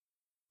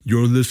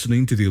You're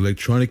listening to the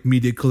Electronic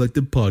Media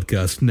Collective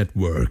Podcast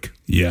Network.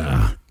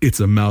 Yeah,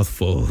 it's a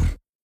mouthful.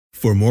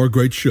 For more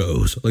great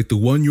shows like the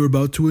one you're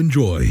about to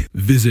enjoy,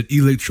 visit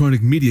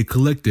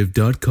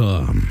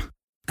electronicmediacollective.com.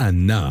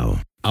 And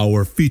now,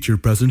 our feature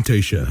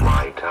presentation.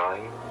 My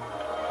time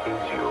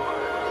is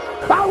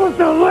yours. I was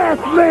the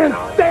last man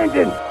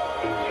standing.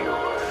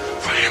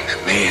 I am the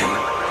man,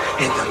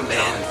 and the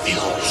man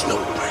feels no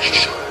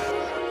pressure.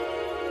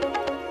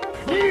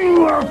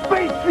 You are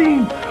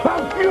facing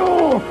a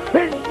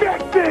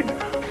fuel-injected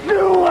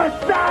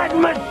suicide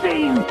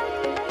machine.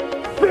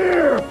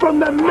 Fear from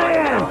the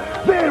man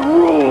that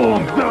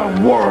rules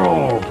the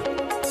world.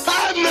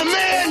 I'm the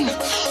man.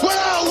 When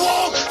I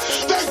walk,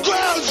 the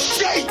ground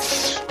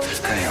shakes.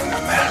 I am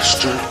the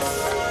master,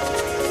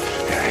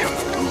 and I am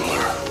the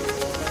ruler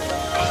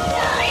of the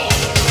world.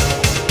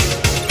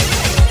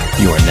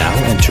 You are now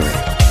entering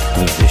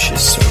the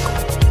Vicious Circle.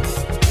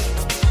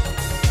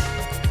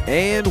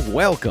 And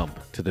welcome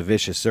to the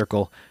Vicious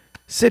Circle.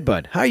 Sid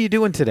Bud, how are you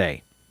doing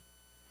today?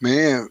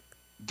 Man,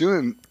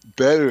 doing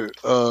better.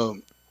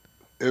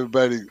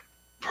 Everybody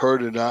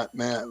heard or not,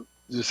 man,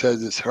 just had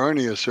this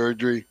hernia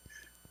surgery,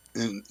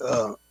 and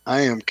I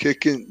am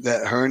kicking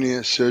that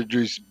hernia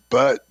surgery's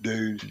butt,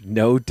 dude.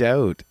 No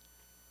doubt.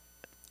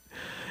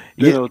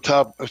 Then on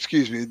top of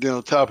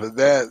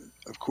that,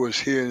 of course,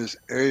 here in this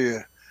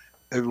area,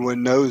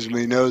 everyone knows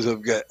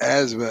I've got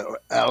asthma, or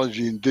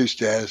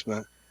allergy-induced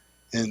asthma,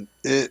 and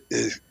it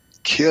is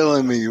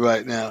killing me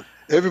right now.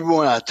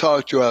 Everyone I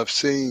talk to, I've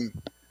seen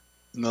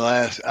in the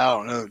last,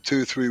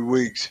 2 or 3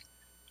 weeks,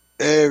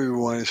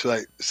 everyone is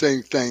like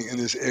same thing in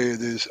this area.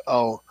 There's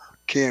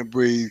can't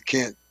breathe,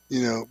 can't,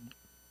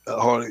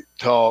 hardly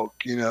talk,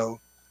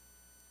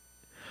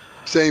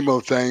 same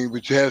old thing,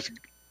 but you have to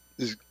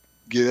just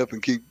get up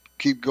and keep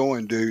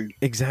going, dude.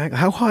 Exactly.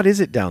 How hot is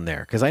it down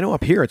there? Because I know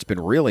up here it's been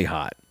really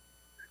hot.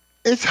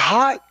 It's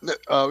hot.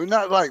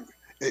 Not like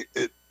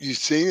you've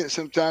seen it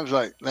sometimes.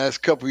 Like last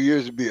couple of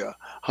years, it'd be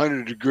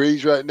 100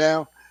 degrees right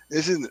now.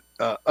 It's in the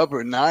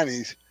upper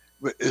 90s,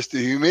 but it's the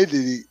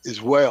humidity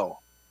as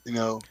well.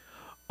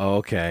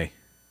 Okay,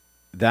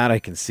 that I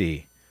can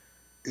see.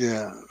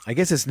 Yeah. I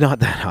guess it's not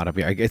that hot up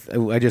here. I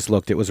just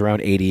looked. It was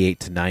around 88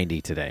 to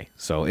 90 today,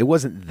 so it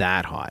wasn't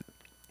that hot,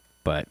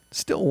 but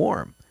still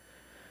warm.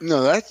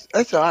 No,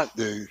 that's hot,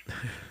 dude.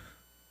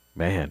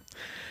 Man.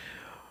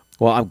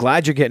 Well, I'm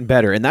glad you're getting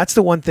better. And that's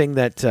the one thing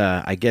that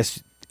I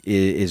guess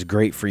is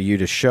great for you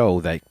to show,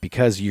 that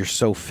because you're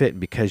so fit and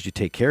because you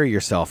take care of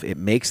yourself, it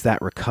makes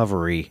that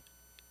recovery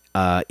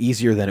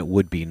easier than it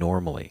would be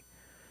normally.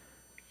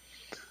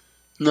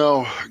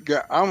 No, I'm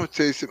going to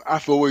tell you something.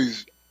 I've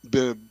always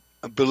been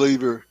a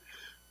believer,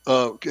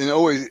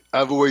 and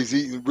I've always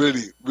eaten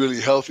really, really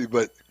healthy.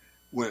 But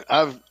when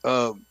I've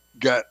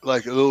got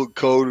like a little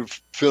cold or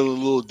feel a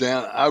little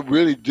down, I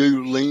really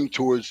do lean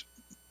towards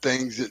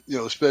things that,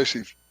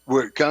 especially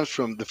where it comes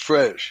from, the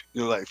fresh,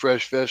 like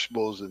fresh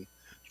vegetables and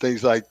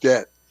things like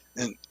that.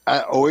 And I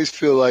always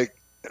feel like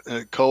in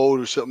a cold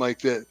or something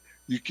like that,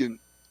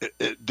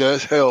 it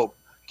does help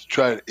to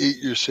try to eat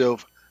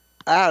yourself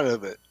out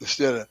of it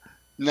instead of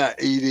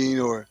not eating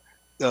or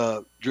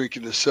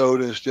drinking the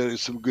soda instead of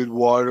some good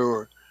water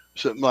or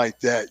something like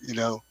that.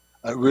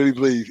 I really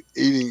believe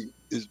eating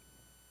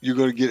you're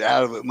going to get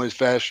out of it much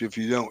faster if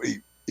you don't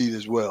eat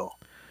as well.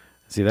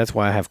 See, that's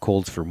why I have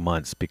colds for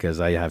months,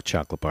 because I have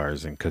chocolate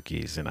bars and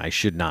cookies, and I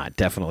should not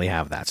definitely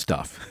have that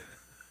stuff.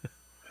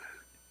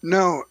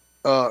 No,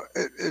 of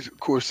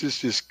course, it's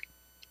just,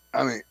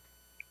 now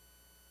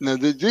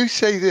they do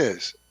say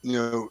this,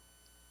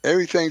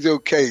 everything's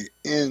okay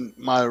in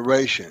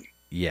moderation.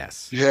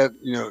 Yes. You have,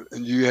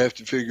 and you have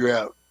to figure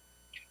out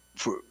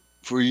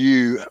for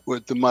you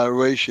what the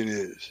moderation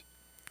is.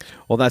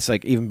 Well, that's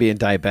like even being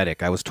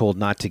diabetic. I was told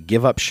not to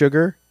give up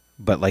sugar,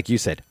 but like you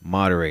said,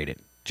 moderate it.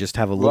 Just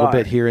have a little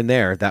bit here and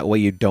there. That way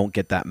you don't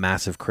get that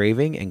massive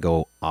craving and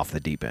go off the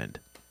deep end.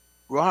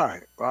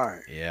 Right.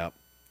 Yep.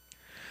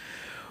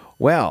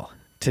 Well,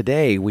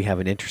 today we have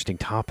an interesting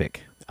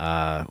topic.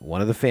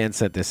 One of the fans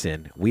sent this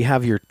in. We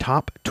have your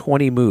top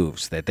 20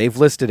 moves that they've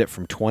listed it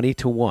from 20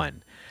 to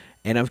 1.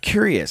 And I'm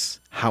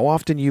curious how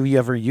often you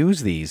ever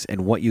use these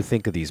and what you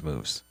think of these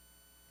moves.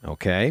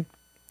 Okay?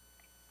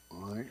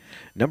 All right.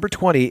 Number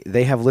 20,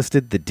 they have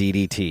listed the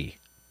DDT.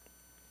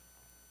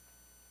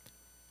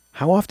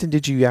 How often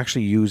did you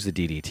actually use the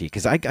DDT?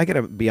 Because I got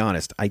to be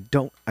honest,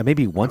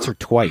 maybe once or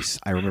twice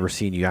I remember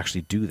seeing you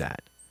actually do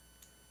that.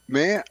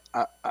 Man,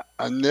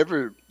 I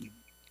never,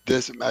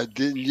 I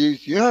didn't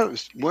use, it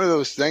was one of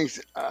those things,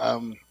 I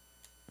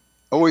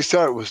always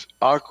thought it was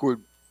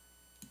awkward,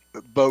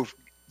 both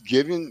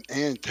giving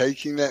and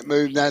taking that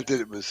move. Not that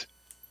it was,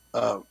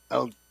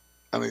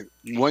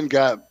 one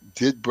guy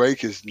did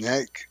break his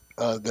neck,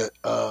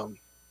 that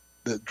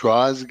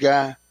draws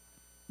guy.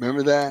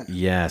 Remember that?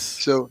 Yes.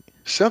 So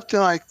something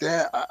like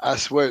that, I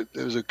swear,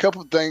 there was a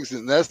couple of things,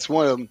 and that's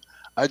one of them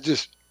I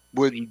just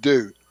wouldn't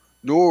do,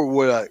 nor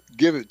would I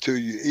give it to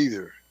you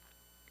either.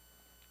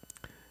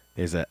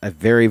 There's a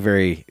very,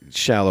 very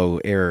shallow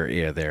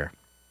area there.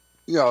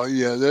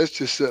 Yeah, that's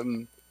just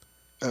something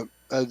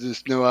I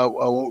just know I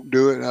won't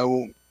do it, and I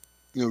won't,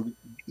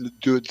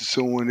 do it to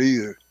someone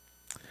either.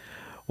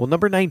 Well,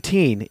 number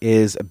 19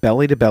 is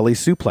belly-to-belly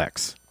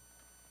suplex.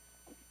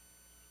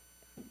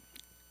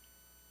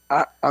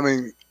 I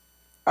mean,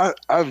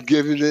 I've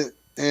given it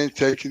and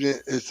taken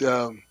it. It's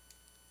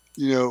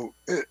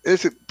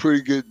it's a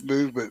pretty good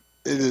move, but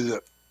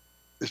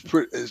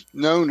it's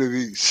known to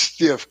be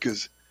stiff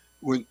because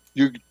when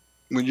you're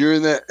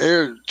in that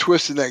air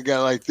twisting that guy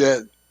like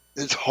that,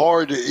 it's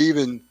hard to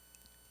even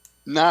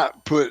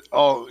not put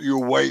all your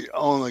weight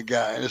on the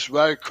guy, and it's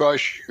right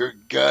across your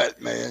gut,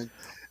 man,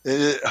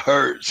 and it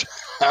hurts.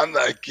 I'm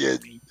not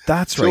kidding.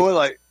 That's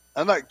right.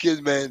 I'm not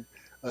kidding, man.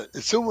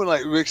 Someone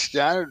like Rick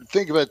Steiner,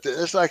 think about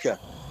that. It's like a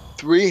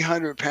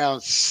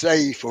 300-pound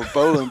safe or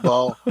bowling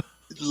ball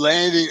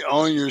landing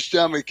on your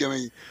stomach. I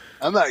mean,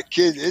 I'm not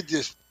kidding.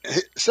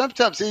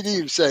 Sometimes he'd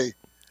even say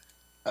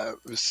a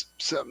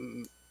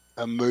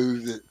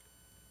move that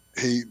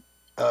he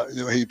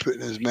put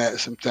in his mat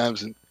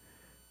sometimes, and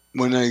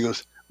one night he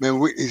goes,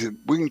 man, he said,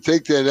 we can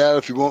take that out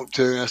if you want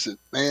to. And I said,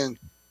 man,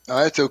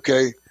 that's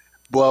okay.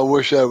 Boy, I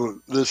wish I would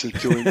listen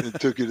to him and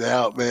took it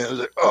out, man. I was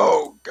like,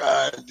 oh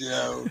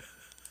God,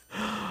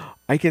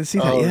 I can see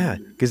that, yeah,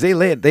 because they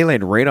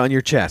land right on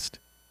your chest.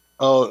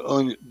 Oh,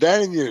 on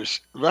that in your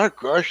right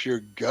across your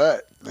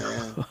gut,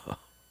 man.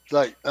 It's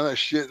like I'm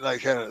sitting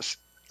like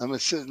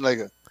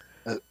a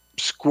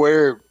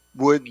square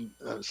wooden,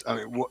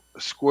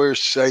 square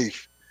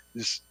safe,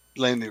 just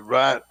landing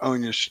right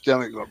on your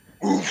stomach. Going,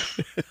 oof.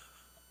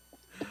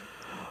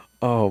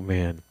 Oh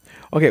man.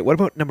 Okay, what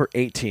about number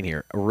 18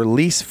 here? A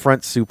release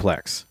front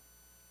suplex.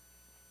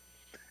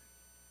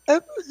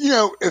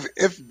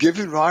 If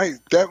given right,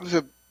 that was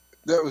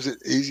an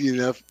easy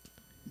enough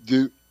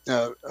do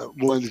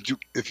one that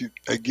if you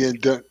again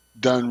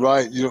done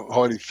right, you don't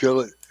hardly feel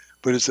it,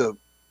 but it's a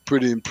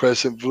pretty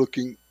impressive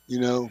looking.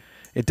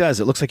 It does.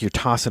 It looks like you're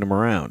tossing them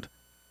around.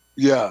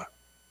 Yeah.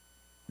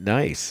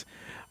 Nice.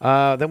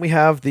 Then we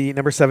have the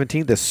number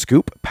 17, the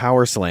scoop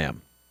power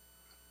slam.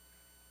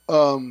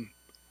 It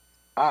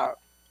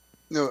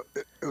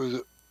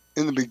was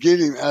in the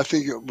beginning. I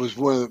think it was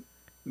one of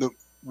the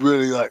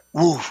really like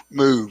woof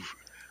move.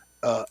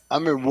 I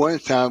remember one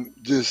time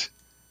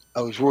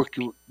I was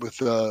working with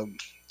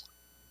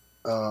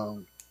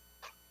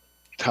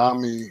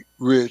Tommy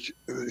Rich.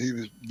 He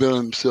was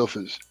billing himself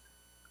as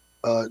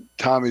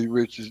Tommy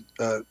Rich's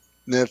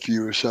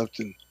nephew or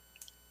something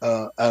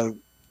out of,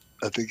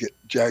 I think, at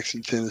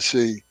Jackson,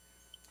 Tennessee.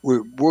 We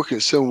were working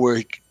somewhere.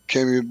 He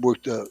came in and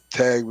worked a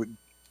tag with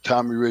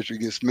Tommy Rich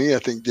against me, I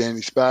think Danny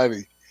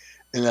Spivey,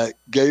 and I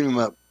gave him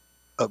a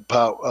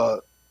power,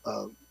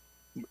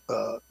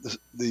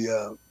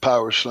 the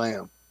power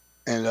slam,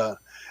 and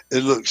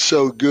it looked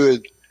so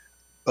good.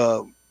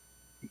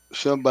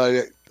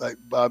 Somebody like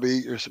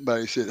Bobby or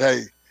somebody said,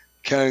 "Hey,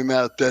 count him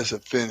out. That's a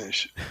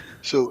finish."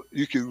 So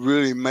you could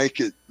really make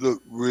it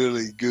look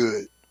really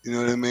good. You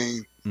know what I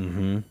mean?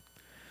 Mm-hmm.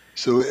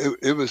 So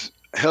it was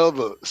hell of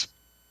a.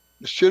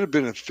 It should have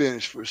been a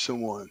finish for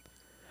someone.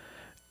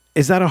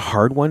 Is that a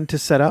hard one to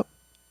set up?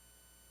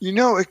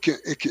 It can.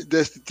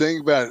 That's the thing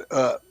about it.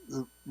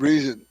 The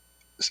reason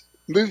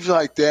moves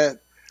like that,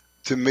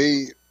 to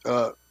me,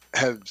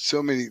 have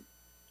so many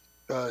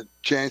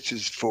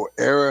chances for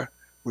error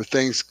where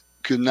things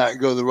could not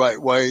go the right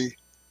way.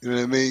 You know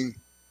what I mean?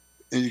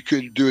 And you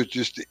couldn't do it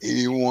just to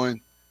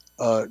anyone.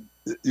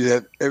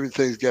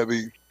 Everything's got to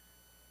be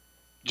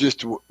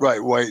just the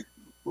right way,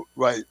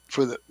 right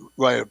for the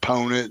right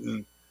opponent,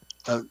 and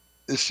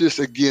it's just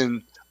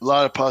again a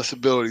lot of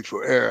possibility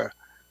for error,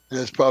 and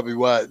that's probably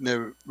why it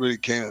never really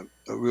came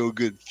a real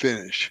good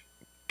finish.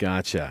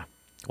 Gotcha.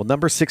 Well,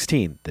 number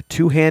 16, the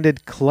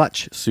two-handed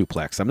clutch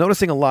suplex. I'm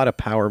noticing a lot of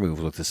power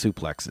moves with the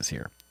suplexes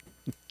here.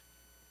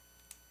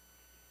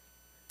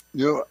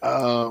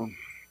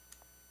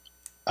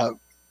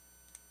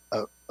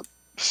 I've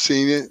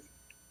seen it.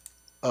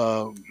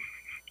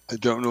 I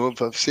don't know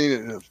if I've seen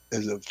it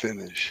as a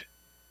finish.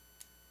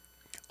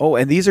 Oh,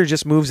 and these are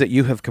just moves that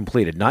you have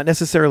completed, not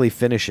necessarily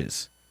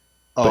finishes.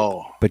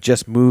 But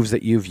just moves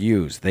that you've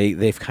used.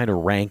 They've kind of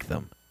ranked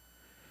them.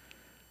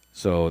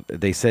 So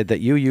they said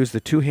that you use the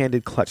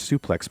two-handed clutch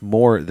suplex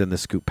more than the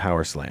scoop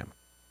power slam.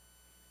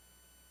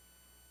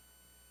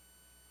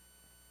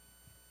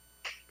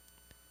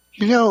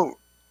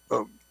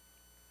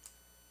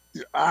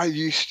 I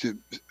used to,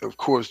 of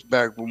course,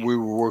 back when we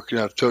were working,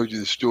 I've told you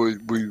the story,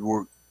 we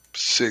worked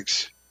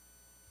 6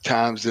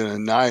 times in a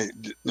night,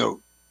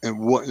 and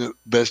one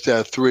best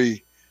out of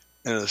 3,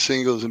 and a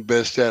singles and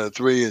best out of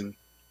 3, and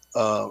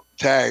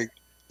tag.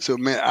 So,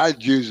 man,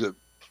 I'd use a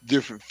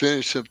different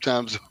finish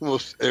sometimes,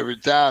 almost every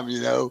time,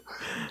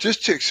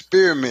 just to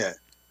experiment.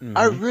 Mm-hmm.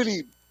 I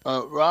really,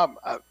 Rob,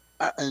 I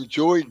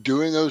enjoy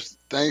doing those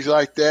things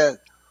like that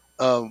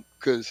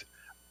because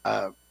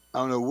I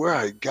don't know where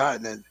I had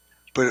gotten it,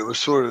 but it was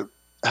sort of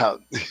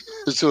like,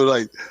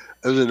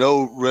 it was an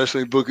old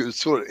wrestling book. It was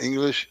sort of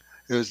English.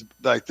 It was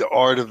like the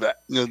art of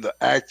the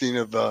acting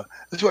of.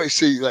 That's why you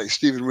see like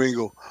Steven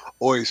Ringo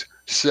always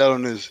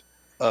selling his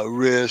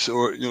wrist,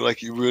 or like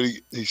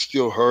he's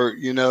still hurt.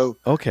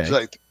 Okay. It's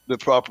like the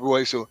proper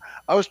way. So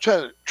I was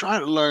trying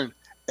to learn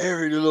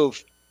every little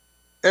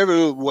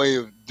way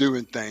of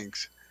doing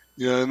things.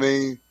 You know what I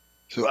mean?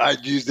 So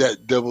I'd use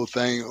that double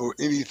thing or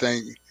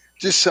anything,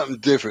 just something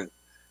different.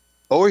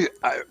 Always,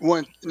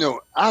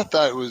 I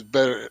thought it was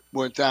better at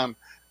one time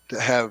to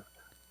have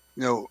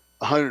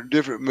 100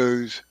 different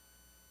moves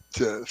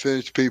to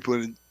finish people,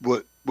 and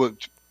what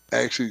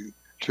actually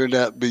turned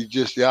out to be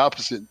just the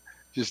opposite,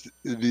 just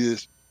to be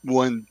this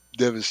one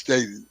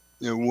devastating,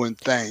 one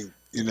thing.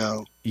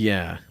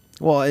 Yeah.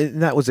 Well,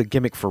 and that was a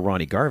gimmick for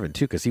Ronnie Garvin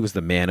too, because he was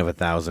the man of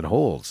 1,000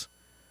 holds.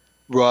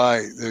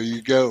 Right, there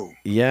you go.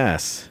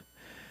 Yes.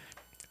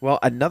 Well,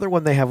 another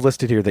one they have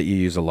listed here that you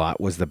use a lot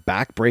was the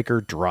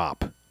backbreaker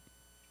drop.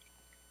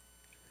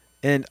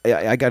 And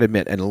I got to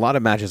admit, in a lot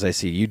of matches I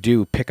see, you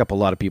do pick up a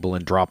lot of people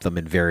and drop them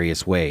in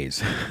various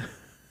ways.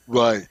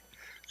 Right.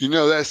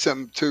 That's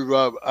something too,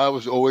 Rob. I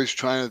was always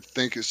trying to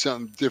think of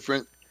something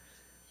different,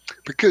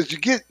 because you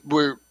get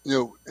where,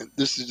 and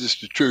this is just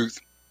the truth.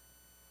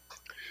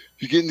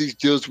 You get in these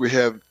deals we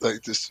have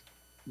like this,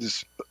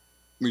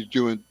 we're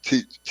doing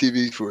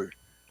TV for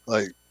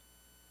like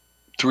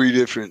 3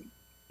 different,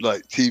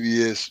 like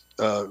TBS,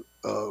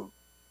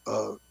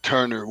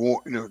 Turner,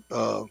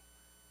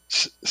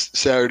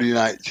 Saturday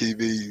night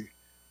TV.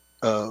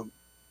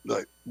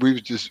 Like we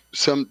was just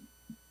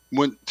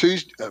one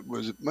Tuesday,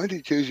 was it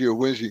Monday, Tuesday, or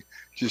Wednesday?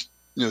 Just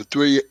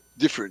 3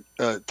 different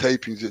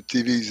tapings of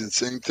TVs, and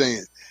same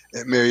thing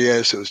at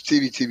Marietta. So it's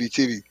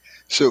TV.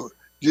 So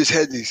you just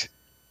had these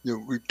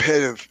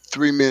repetitive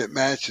 3-minute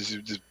matches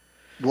of just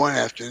one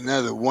after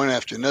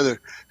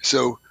another.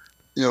 So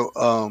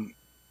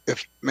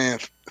if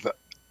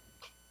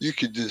you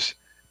could just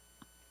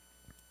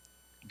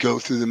go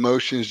through the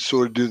motions,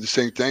 sort of do the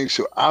same thing.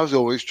 So I was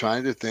always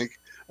trying to think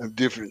of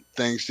different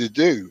things to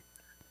do.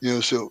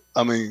 So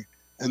I mean,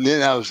 and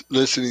then I was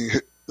listening,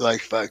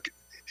 like if I could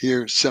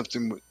hear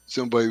something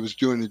somebody was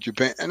doing in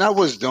Japan, and I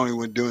wasn't the only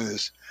one doing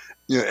this.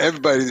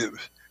 Everybody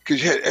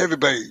because you had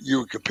everybody you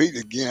were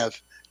competing against.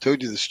 I've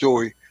told you the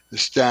story, the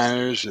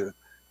Steiners,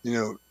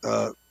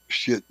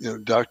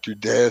 Dr.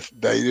 Death,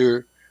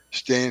 Vader,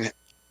 Stan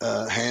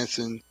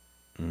Hansen,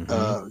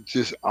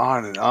 just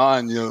on and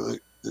on.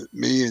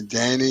 Me and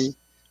Danny,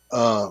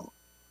 man,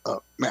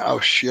 I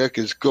was shook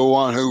as go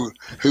on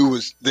who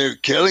was there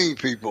killing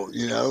people.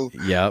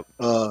 Yep.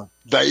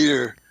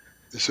 Vader.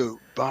 So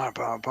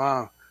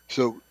bam.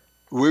 So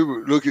we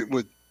were looking at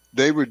what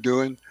they were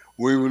doing.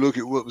 We were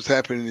looking at what was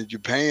happening in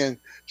Japan.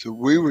 So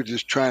we were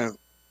just trying to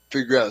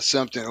figure out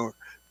something, or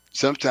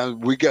sometimes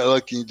we got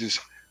lucky and just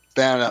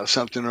found out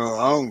something on our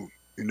own.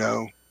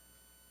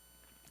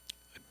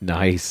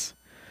 Nice.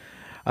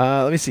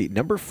 Let me see.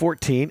 Number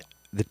 14,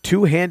 the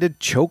 2-handed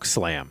choke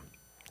slam.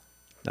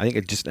 I think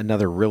it's just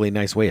another really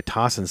nice way of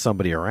tossing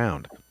somebody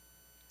around.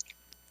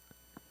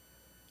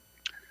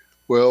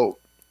 Well,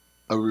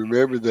 I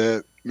remember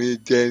that me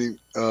and Danny,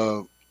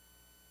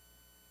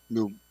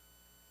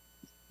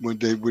 one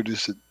day we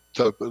just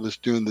talked about us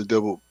doing the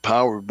double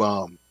power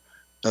bomb.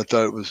 I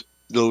thought it was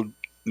no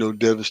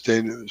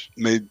devastating. It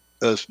made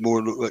us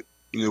more look like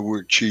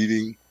we're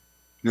cheating,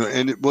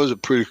 and it was a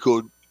pretty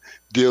cool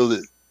deal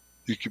that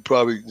you could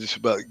probably just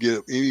about get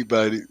up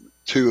anybody,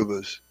 2 of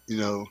us,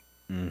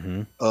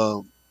 Mm-hmm.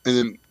 And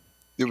then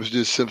it was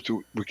just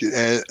something we could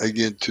add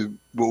again to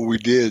what we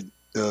did,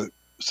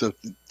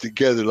 something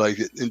together like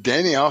it. And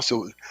Danny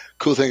also,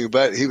 cool thing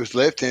about it, he was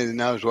left-handed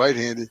and I was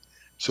right-handed,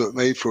 so it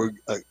made for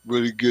a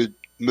really good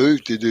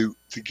move to do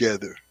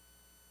together.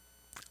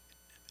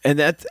 And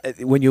that's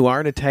when you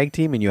are in a tag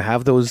team and you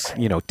have those,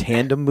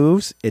 tandem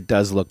moves, it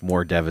does look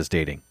more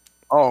devastating.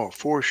 Oh,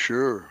 for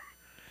sure.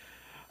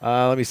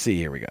 Let me see.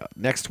 Here we go.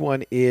 Next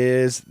one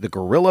is the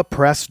Gorilla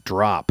Press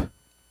Drop.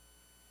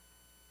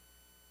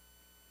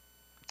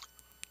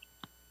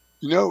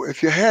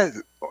 If you had,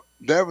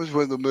 that was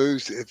one of the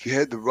moves, if you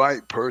had the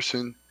right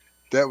person,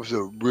 that was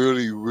a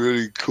really,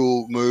 really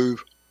cool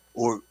move,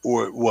 or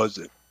it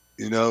wasn't,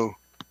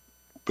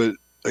 But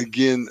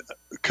again,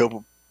 a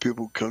couple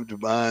people come to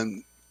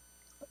mind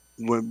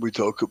when we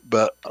talk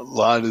about a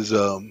lot is,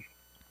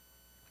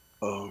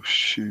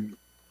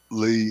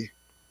 Lee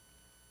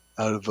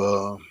out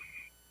of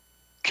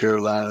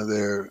Carolina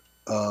there,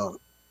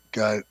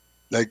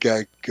 that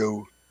guy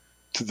go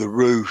to the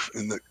roof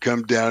and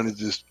come down and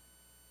just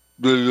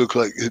really look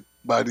like his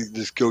body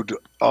just go to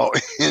all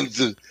ends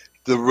of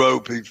the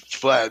rope. He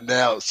flattened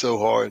out so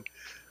hard.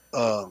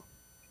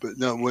 But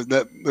no, when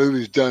that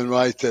movie's done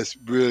right, that's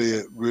really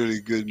a really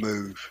good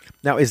move.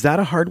 Now, is that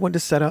a hard one to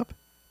set up?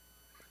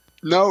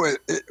 No,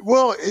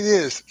 well, it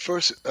is.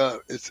 First,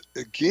 it's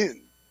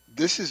again,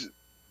 this is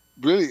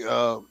really,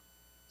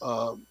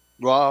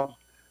 Rob,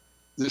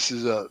 this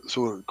is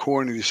sort of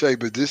corny to say,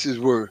 but this is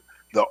where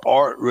the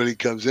art really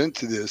comes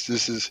into this.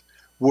 This is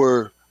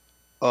where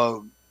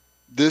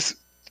this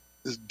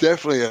is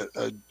definitely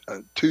a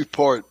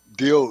 2-part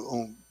deal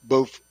on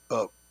both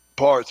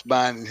parts,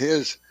 mine and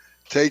his.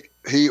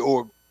 He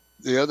or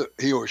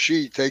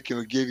she take him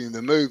and give him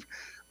the move,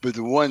 but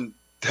the one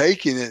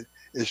taking it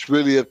it's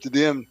really up to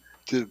them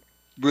to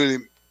really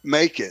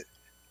make it.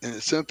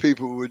 And some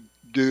people would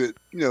do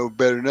it,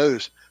 better than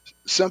others.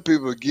 Some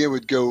people again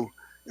would go.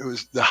 It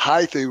was the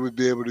height they would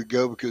be able to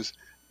go because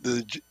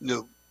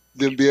them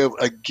be able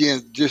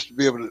again just to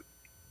be able to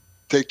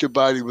take their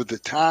body with the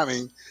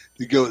timing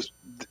to go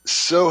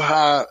so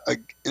high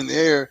in the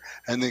air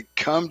and then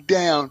come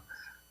down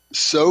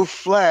so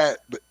flat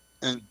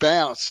and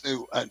bounce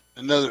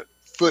another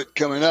foot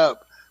coming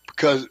up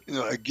because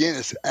again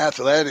it's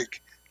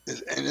athletic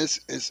and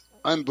it's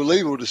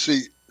unbelievable to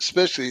see,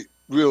 especially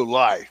real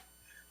life.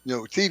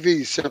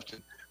 TV is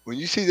something. When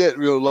you see that in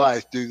real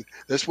life, dude,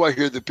 that's why I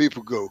hear the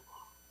people go,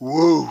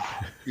 whoa,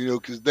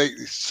 because they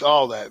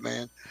saw that,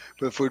 man.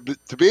 But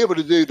to be able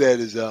to do that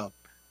is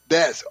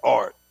that's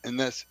art, and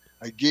that's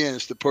again,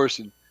 it's the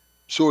person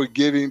sort of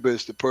giving, but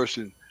it's the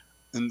person,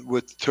 and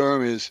what the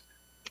term is,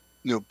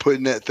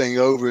 putting that thing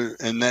over,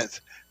 and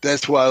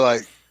that's why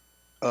like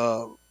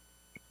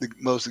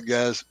most of the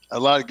guys, a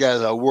lot of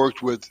guys I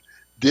worked with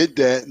did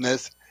that, and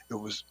it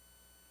was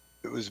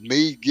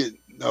me getting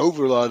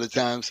over a lot of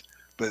times,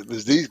 but it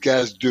was these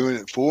guys doing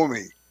it for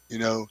me,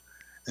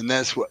 and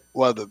that's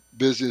why the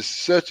business is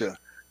such a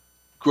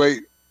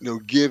great,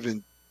 give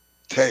and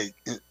take,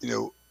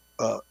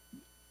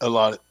 a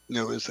lot of,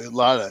 it's a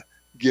lot of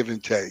give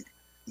and take,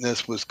 and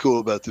that's what's cool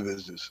about the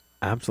business.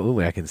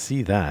 Absolutely, I can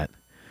see that.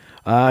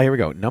 Here we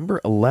go. Number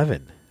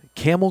 11,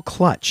 camel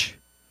clutch.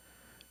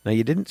 Now,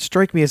 you didn't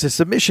strike me as a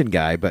submission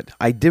guy, but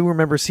I do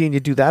remember seeing you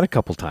do that a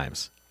couple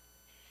times.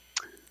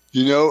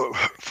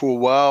 For a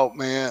while,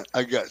 man,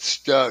 I got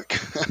stuck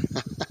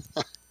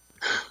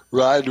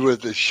riding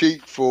with the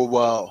Sheik for a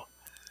while.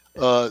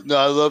 No,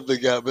 I love the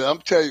guy, but I'm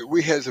telling you,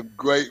 we had some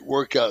great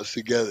workouts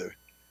together.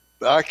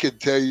 But I could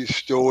tell you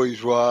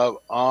stories, Rob,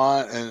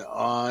 on and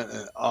on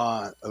and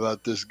on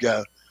about this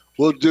guy.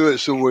 We'll do it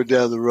somewhere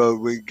down the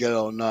road. We can get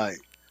all night.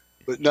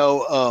 But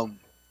no,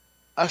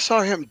 I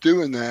saw him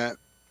doing that,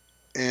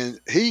 and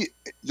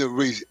the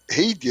reason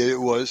he did it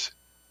was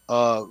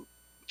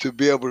to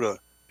be able to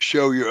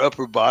show your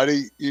upper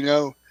body,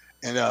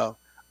 and I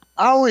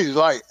always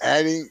like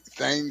adding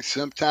things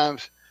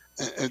sometimes,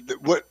 and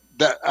what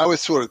that I would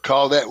sort of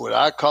call that, what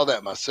I call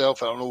that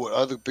myself. I don't know what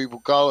other people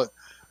call it.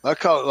 I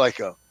call it like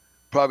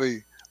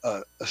probably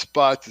a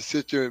spot to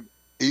sit there,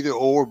 either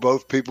or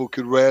both people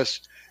could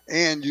rest,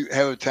 and you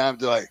have a time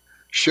to like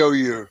show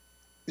your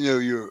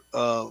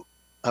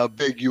how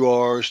big you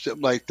are or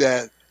something like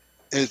that.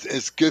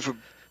 It's good for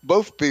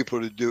both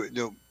people to do it.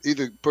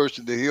 Either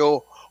person, the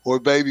heel or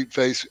baby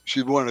face,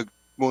 should want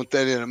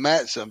that in a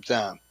match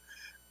sometime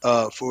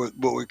for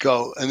what we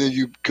call, and then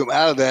you come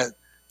out of that,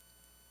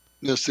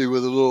 see,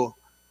 with a little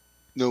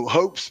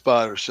hope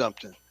spot or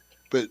something.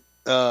 But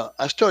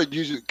I started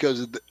using it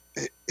because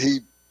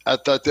I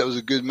thought that was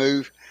a good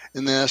move,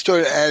 and then I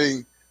started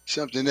adding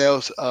something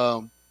else.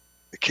 I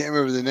can't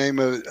remember the name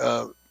of it.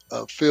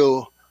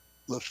 Phil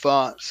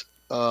LaFonce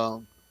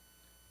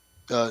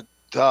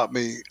taught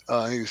me.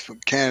 He was from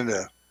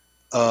Canada.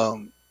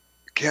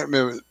 Can't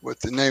remember what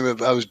the name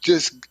of it. I was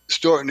just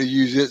starting to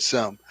use it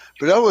some,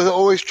 but I was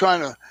always trying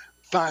to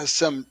find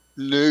some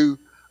new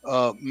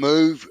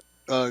move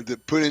to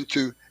put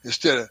into,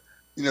 instead of,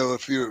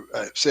 if you're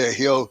say a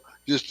heel,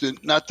 just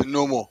not the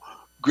normal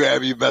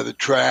grab you by the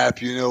trap,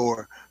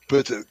 or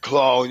put the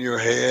claw in your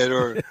head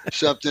or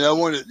something. I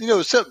wanted,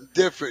 something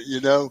different,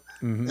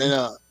 Mm-hmm.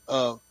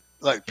 and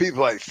like people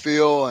like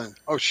Phil and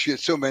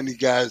so many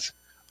guys.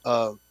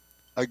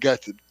 I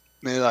got to,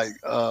 man, like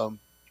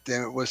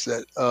damn it, what's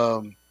that?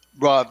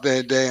 Rob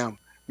Van Dam,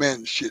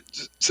 man, shit.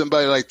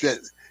 Somebody like that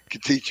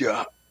could teach you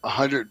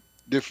 100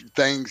 different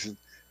things, and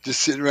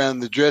just sitting around in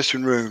the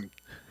dressing room.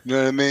 You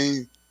know what I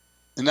mean?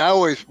 And I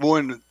always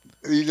wanted,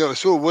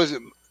 so it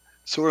wasn't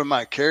sort of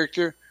my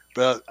character,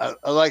 but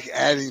I like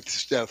adding to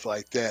stuff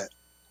like that.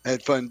 I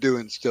had fun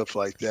doing stuff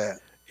like that.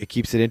 It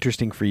keeps it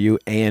interesting for you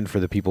and for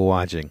the people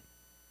watching.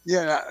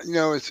 Yeah,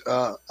 it's.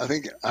 I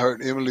think I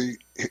heard Emily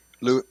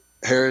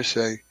Harris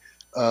say,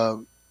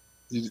 "You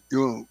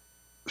want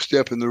to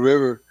step in the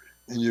river,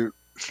 and your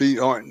feet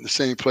aren't in the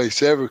same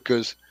place ever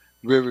because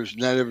the river's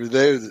not ever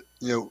there.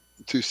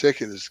 2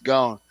 seconds it's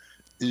gone.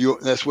 And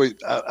that's what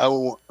I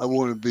want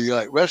to be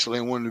like wrestling.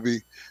 I want to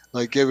be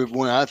like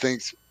everyone. I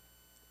think,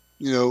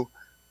 no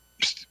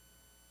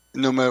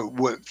matter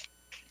where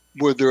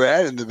they're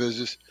at in the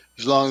business,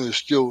 as long as they're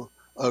still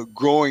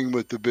growing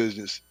with the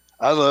business.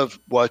 I love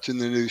watching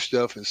the new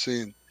stuff and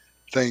seeing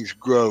things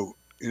grow.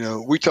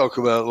 We talk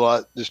about it a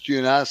lot, just you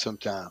and I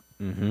sometimes.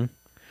 Mm-hmm.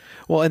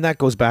 Well, and that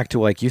goes back to,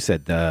 like you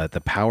said,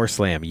 the power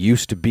slam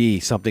used to be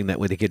something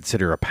that they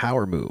consider a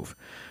power move.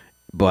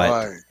 But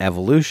Right.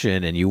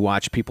 evolution, and you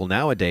watch people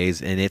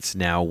nowadays, and it's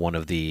now one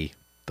of the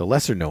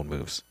lesser known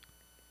moves.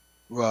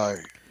 Right.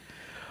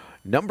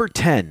 Number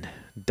 10,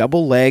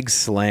 double leg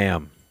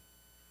slam.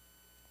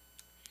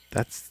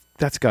 That's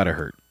got to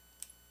hurt.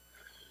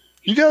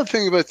 You got to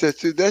think about that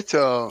too.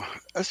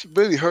 That's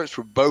really hurts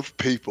for both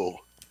people.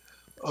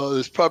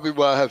 That's probably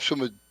why I have so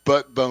much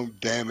butt bone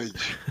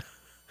damage.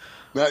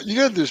 Now,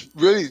 there's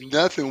really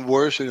nothing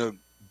worse than a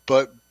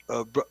butt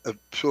a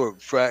sort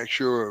of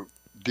fracture or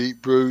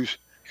deep bruise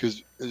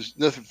because there's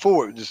nothing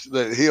for it. Just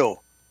let it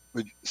heal.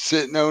 But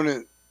sitting on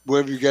it,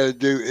 whatever you got to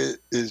do, it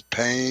is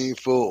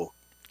painful.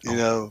 You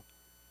know.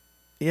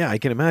 Yeah, I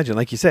can imagine.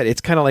 Like you said,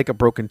 it's kind of like a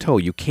broken toe.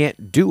 You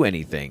can't do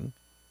anything.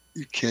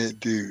 You can't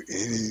do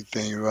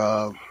anything,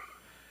 Rob.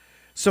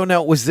 So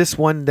now, was this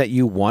one that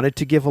you wanted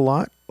to give a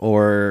lot,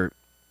 or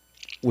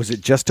was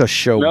it just a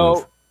show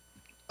move?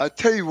 I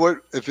tell you what,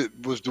 if it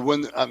was the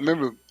one that I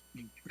remember,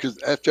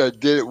 because after I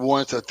did it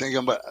once, I think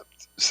I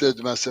said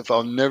to myself,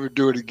 I'll never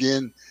do it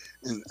again.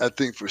 And I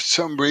think for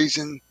some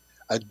reason,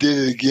 I did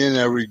it again.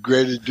 And I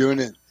regretted doing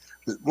it.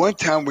 But one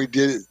time we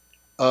did it,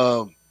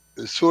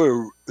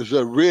 there's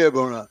a rib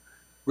on a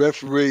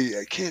referee.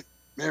 I can't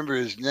remember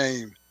his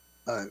name.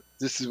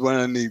 This is when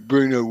I need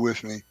Bruno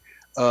with me.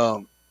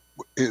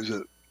 It was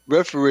a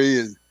referee,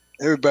 and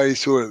everybody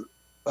sort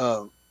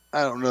of,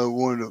 I don't know,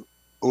 wanted to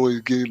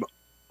always give him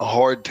a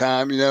hard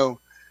time, you know.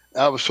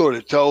 I was sort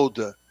of told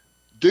to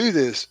do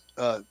this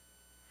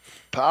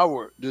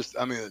power,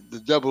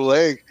 the double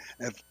leg.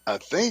 And I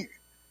think,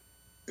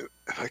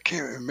 if I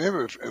can't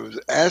remember if it was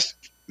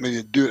asked me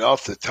to do it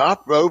off the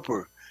top rope,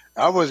 or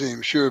I wasn't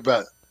even sure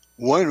about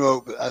one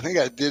rope, but I think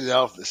I did it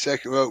off the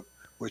second rope,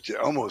 which it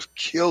almost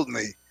killed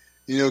me,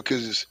 you know,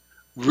 because it's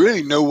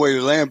really no way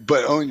to land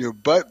but on your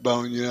butt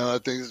bone, you know. I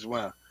think this is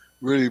when I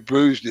really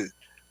bruised it.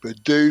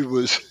 But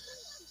dude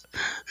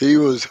he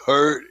was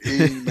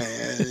hurting,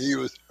 man. He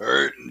was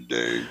hurting,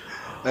 dude.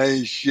 I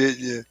ain't shitting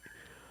you.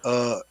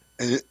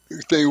 And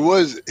the thing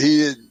was, he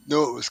didn't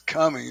know it was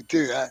coming,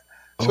 too. I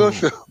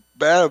felt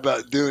bad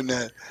about doing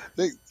that. I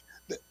think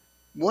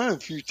one of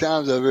the few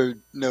times I've ever,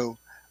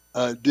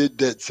 did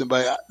that to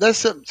somebody. That's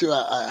something, too,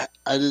 I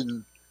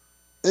didn't.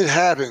 It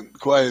happened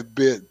quite a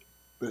bit,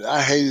 but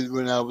I hated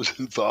when I was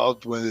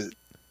involved with it.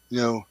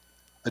 You know,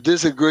 I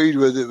disagreed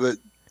with it, but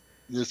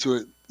you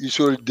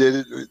sort of did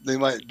it. They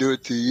might do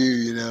it to you,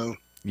 you know.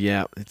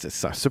 Yeah, it's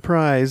a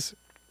surprise.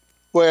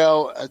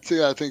 Well, I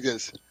think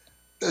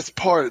that's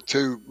part of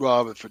too,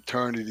 Rob, of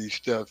fraternity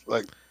stuff.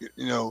 Like,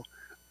 you know,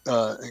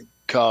 in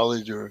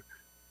college or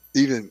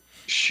even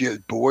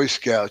Boy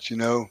Scouts. You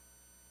know,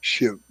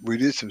 we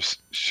did some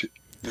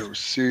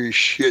serious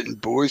shit in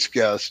Boy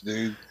Scouts,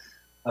 dude.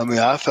 I mean,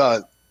 I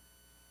thought,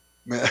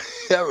 man,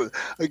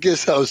 I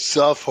guess I was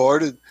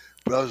soft-hearted,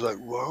 but I was like,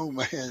 whoa,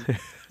 man,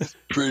 that's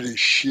pretty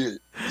shit.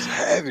 It's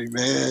heavy,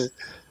 man,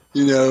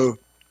 you know.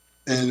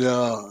 And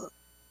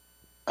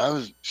I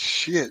was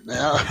shit, man.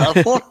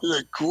 I wanted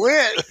to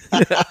quit.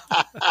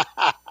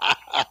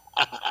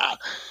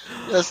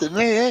 I said,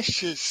 man, that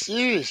shit's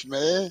serious,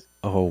 man.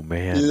 Oh,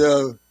 man. You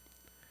know,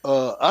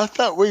 I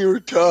thought we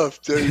were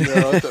tough, too. You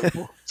know, I thought,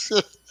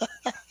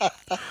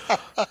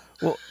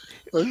 well,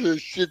 I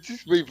said, shit,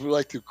 these people are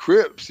like the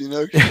Crips, you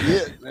know,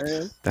 shit,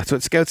 man. That's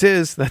what Scouts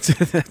is. That's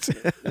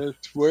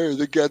where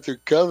they got their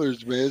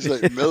colors, man. It's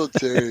like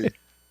military.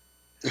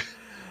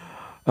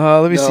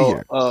 Let me see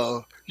here.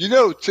 You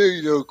know,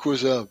 too, of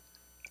course, I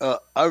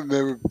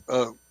remember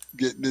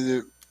getting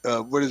into,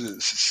 what is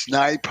it,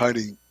 snipe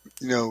hunting,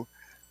 you know.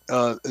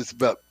 It's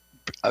about,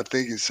 I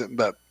think it's something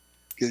about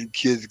getting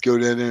kids to go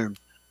down there and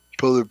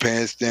pull their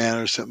pants down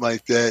or something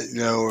like that, you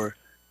know,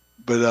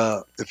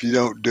 but if you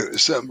don't do it,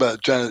 something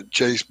about trying to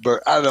chase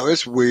birds. I don't know,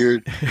 it's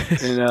weird.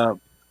 And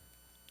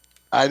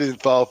I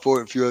didn't fall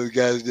for it. A few other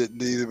guys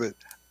didn't either, but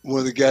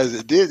one of the guys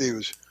that did, he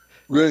was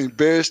really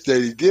embarrassed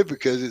that he did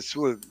because it's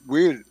sort of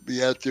weird to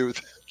be out there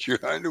without your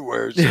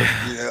underwear or something,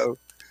 you know.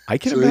 I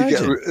can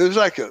imagine. It was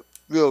like a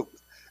real,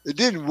 it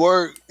didn't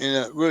work in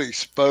a really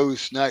exposed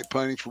snipe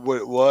hunting for what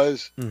it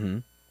was. Mm-hmm.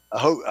 I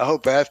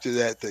hope after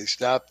that they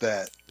stopped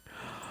that.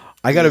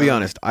 I got to be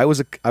honest. I was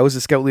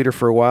a scout leader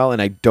for a while,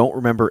 and I don't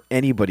remember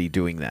anybody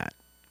doing that.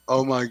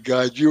 Oh my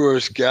God, you were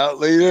a scout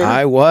leader?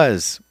 I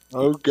was.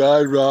 Oh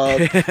God, Rob.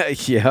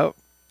 Yep.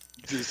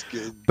 Just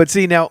kidding. But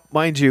see, now,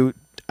 mind you,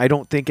 I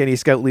don't think any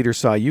scout leader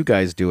saw you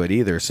guys do it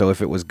either. So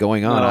if it was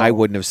going on, I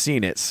wouldn't have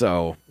seen it.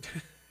 So,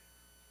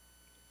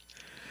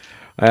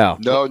 wow.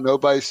 No,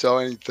 nobody saw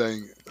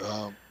anything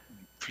for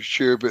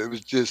sure. But it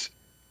was just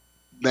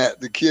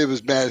Matt. The kid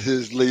was Matt.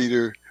 His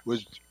leader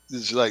was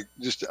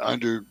just an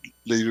under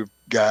leader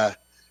guy,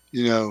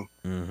 you know.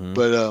 Mm-hmm.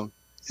 But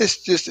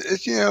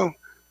it's you know,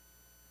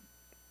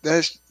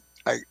 that's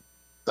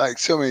like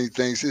so many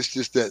things. It's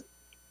just that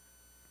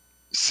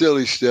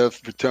silly stuff,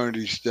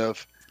 fraternity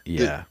stuff.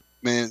 Yeah. That,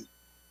 man,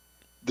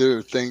 there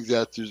are things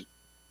out there,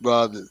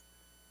 Rob,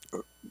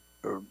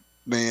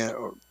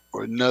 that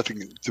or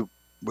nothing to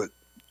what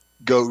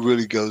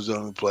really goes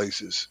on in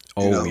places.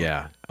 Oh, you know?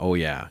 Yeah. Oh,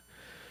 yeah.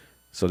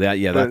 So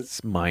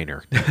that's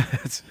minor.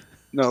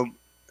 No,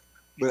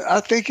 but I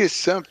think it's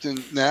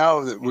something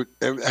now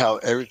that how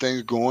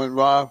everything's going,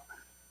 Rob.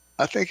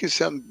 I think it's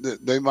something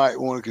that they might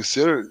want to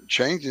consider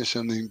changing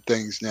some of these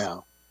things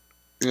now.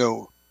 You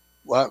know,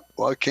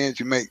 why can't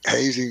you make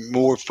hazing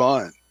more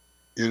fun?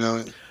 You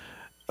know,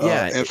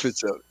 yeah.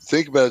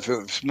 Think about it.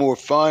 If it's more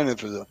fun,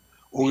 if it's an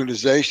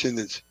organization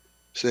that's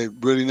say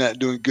really not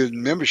doing good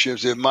in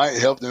memberships, it might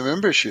help their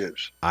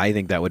memberships. I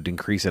think that would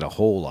increase it a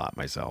whole lot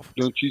myself.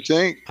 Don't you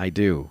think? I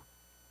do.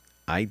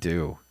 I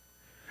do.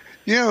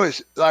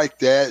 It's like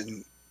that,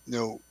 and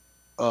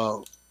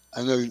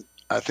I know.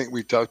 I think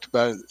we talked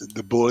about it,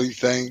 the bully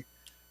thing.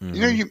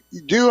 Mhm.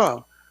 You do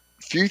a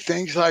few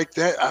things like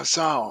that. I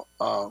saw.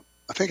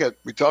 I think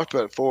we talked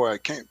about it before. I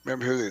can't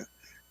remember who the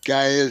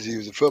guy is. He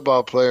was a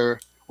football player,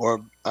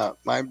 or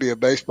might be a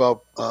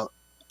baseball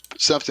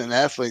something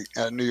athlete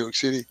out of New York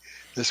City.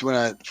 This is when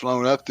I had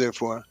flown up there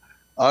for an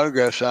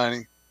autograph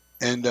signing,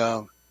 and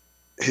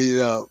he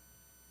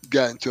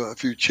got into a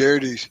few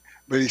charities.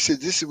 But he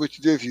said, "This is what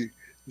you do if you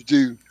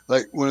do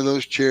like one of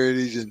those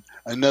charities and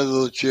another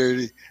little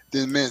charity.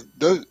 Then, man,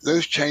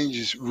 those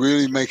changes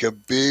really make a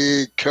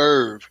big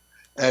curve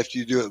after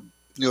you do it.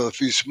 A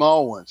few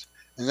small ones,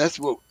 and that's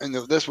what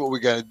we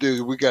got to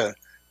do. We got to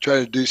try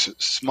to do some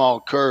small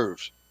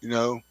curves.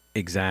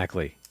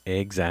 Exactly.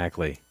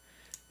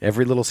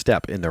 Every little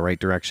step in the right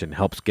direction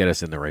helps get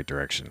us in the right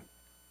direction.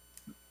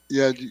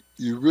 Yeah,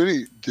 you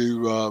really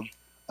do.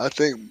 I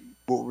think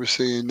what we're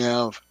seeing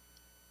now,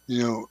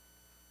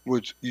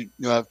 which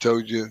I've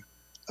told you,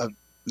 I've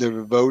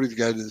never voted.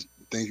 I didn't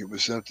think it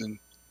was something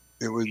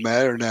that would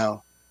matter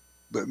now.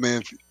 But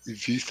man,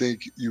 if you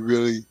think you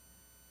really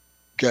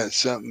got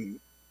something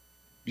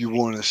you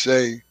want to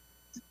say,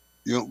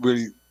 you don't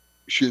really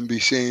shouldn't be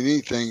saying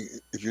anything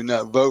if you're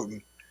not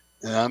voting.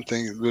 And I'm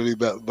thinking really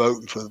about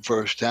voting for the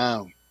first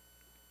time.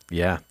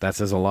 Yeah, that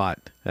says a lot.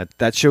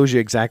 That shows you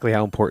exactly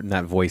how important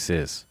that voice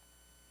is.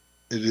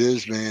 It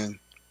is, man.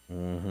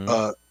 Mm-hmm.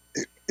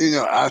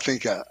 I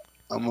think I'm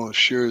almost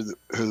sure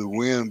who the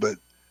win, but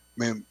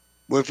man,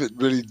 what if it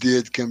really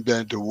did come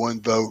down to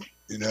one vote?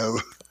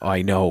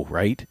 I know,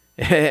 right?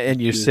 And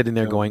you're sitting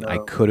there going, I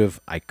could have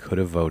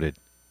voted.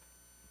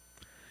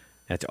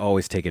 You have to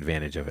always take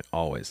advantage of it,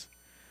 always.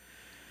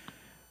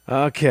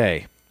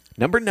 Okay,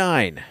 number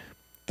 9,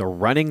 the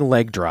running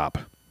leg drop.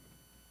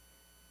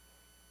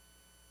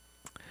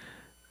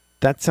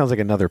 That sounds like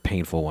another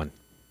painful one.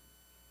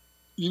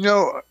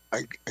 Again,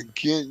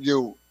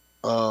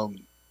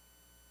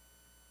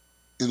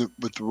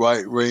 with the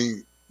right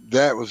ring,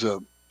 that was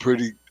a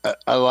pretty.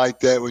 I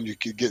like that when you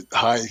could get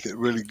height that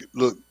really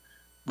looked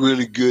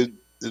really good.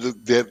 It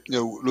looked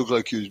looked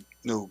like you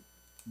was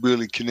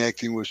really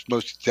connecting, which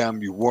most of the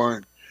time you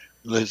weren't,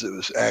 unless it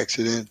was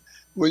accident.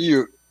 When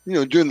you're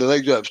doing the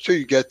leg drops too,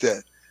 you got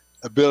that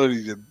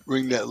ability to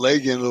bring that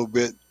leg in a little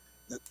bit.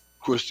 Of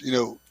course,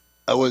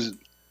 I wasn't.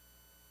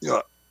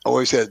 I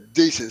always had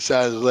decent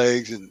sized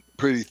legs and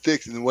pretty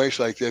thick in the waist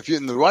like that. If you're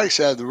in the right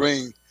side of the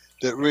ring,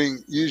 that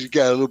ring usually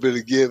got a little bit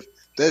of give.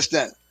 That's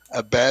not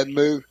a bad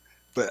move,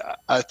 but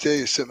I tell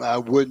you something I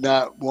would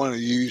not want to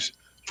use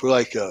for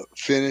like a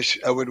finish.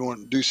 I wouldn't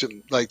want to do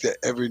something like that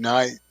every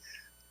night.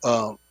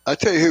 I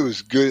tell you who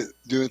was good at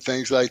doing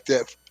things like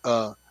that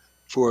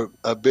for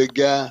a big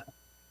guy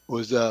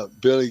was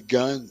Billy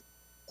Gunn.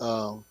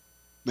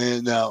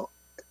 Man, now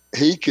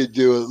he could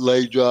do a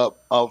leg drop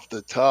off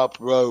the top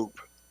rope,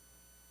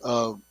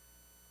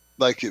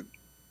 like it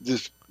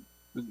just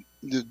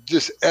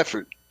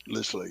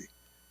effortlessly.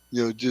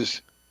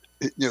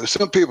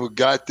 Some people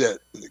got that.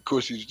 Of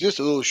course, he's just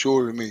a little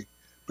shorter than me,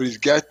 but he's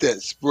got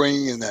that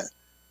spring and that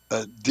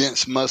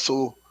dense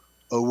muscle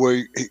where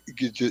he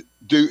could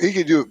do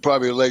it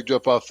probably a leg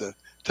drop off the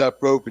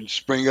top rope and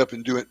spring up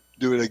and do it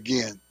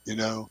again.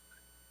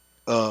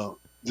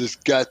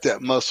 Just got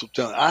that muscle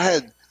tone. I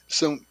had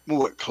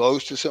somewhat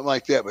close to something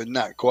like that, but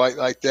not quite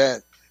like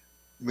that.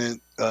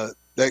 Man,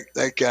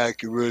 that guy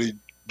could really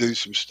do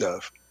some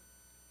stuff.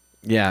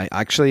 Yeah,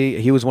 actually,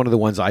 he was one of the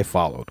ones I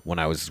followed when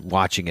I was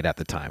watching it at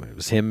the time. It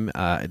was him,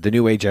 the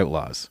New Age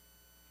Outlaws.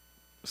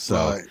 So,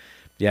 Right.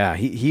 yeah,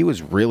 he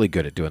was really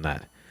good at doing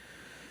that.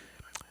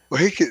 Well,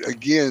 he could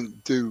again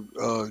do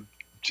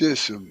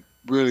just some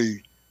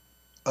really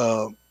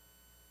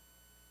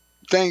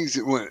things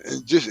that went.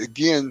 And just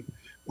again,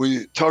 when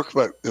you talk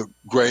about the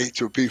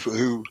greats or people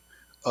who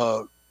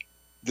that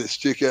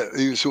stick out,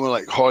 even someone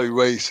like Harley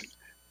Race,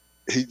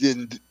 he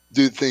didn't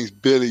do the things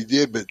Billy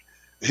did, but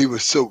he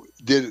was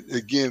did it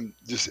again,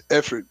 just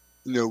effort,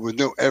 with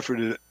no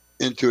effort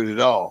into it at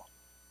all.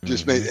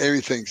 Just made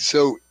everything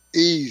so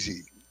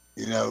easy,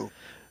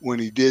 when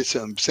he did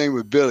something. Same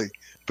with Billy,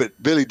 but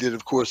Billy did,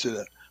 of course, at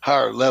a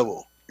higher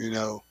level,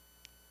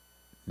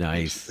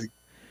 Nice.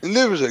 And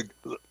there was a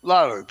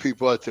lot of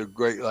people out there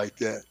great like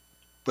that.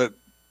 But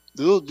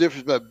the little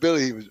difference about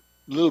Billy, he was a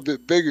little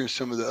bit bigger than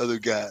some of the other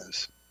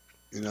guys,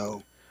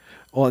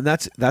 Well, and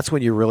that's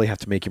when you really have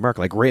to make your mark.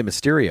 Like Rey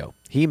Mysterio,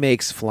 he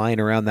makes flying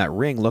around that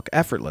ring look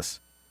effortless.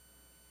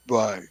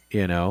 Right.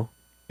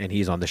 And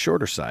he's on the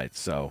shorter side.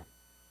 So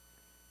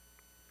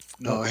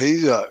No,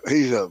 he's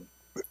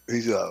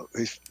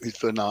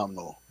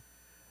phenomenal.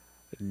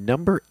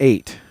 number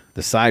 8,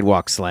 the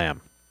sidewalk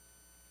slam.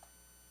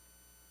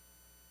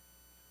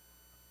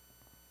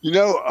 I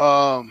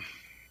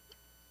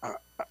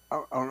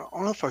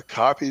don't know if I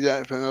copied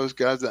that from those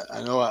guys.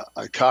 I know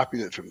I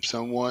copied it from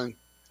someone.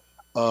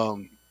 I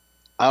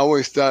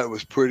always thought it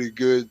was pretty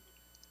good.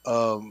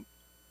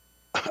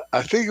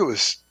 I think it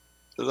was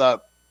a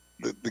lot.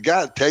 The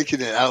guy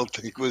taking it, I don't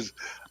think was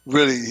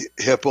really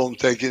hip on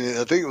taking it.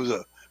 I think it was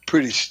a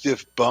pretty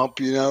stiff bump,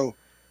 you know.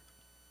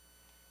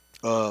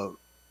 But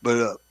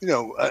you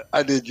know,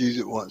 I did use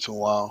it once in a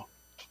while.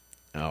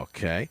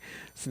 Okay.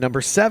 So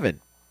number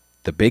 7,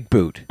 the big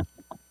boot.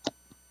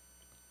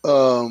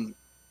 Now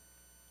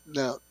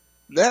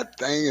that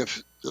thing,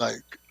 if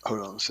like,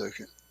 hold on a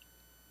second.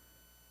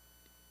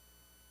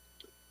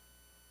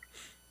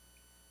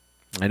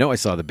 I know I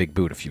saw the big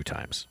boot a few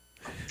times.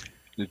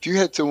 If you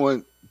had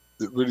someone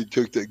that really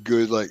took that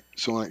good, like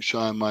someone like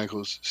Shawn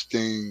Michaels,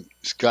 Sting,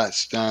 Scott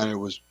Steiner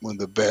was one of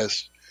the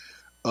best.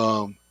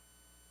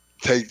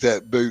 Take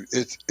that boot.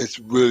 It's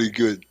really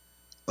good.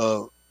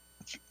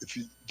 If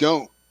you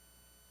don't,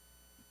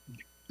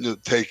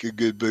 take a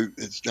good boot,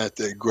 it's not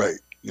that great.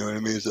 You know what I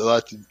mean? It's a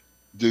lot to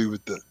do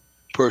with the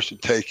person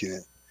taking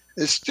it.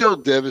 It's still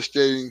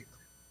devastating,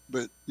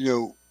 but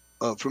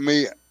for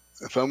me,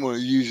 if I'm going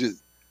to use it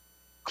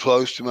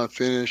close to my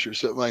finish or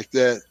something like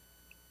that,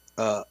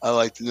 I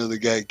like to know the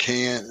guy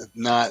can. If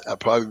not, I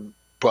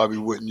probably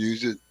wouldn't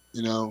use it.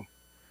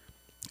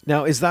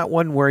 Now, is that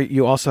one where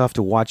you also have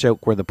to watch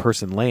out where the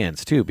person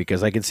lands too?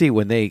 Because I can see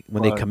when they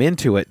come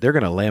into it, they're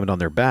going to land it on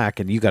their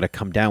back, and you got to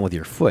come down with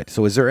your foot.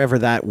 So, is there ever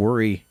that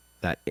worry,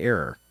 that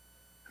error?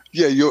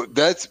 Yeah,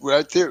 that's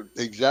right there,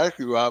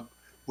 exactly, Rob.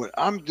 When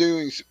I'm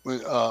doing,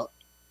 if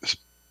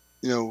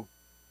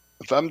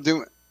I'm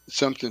doing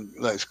something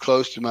that's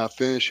close to my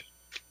finish,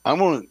 I'm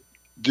going to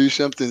do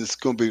something that's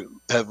going to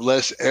have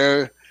less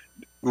error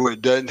where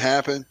it doesn't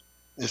happen.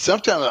 And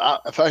sometimes,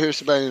 if I hear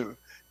somebody in the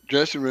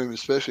dressing room,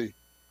 especially.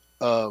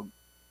 If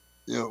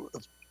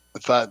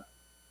I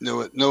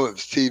know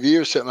it's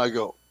TV or something, I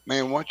go,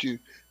 man, why don't you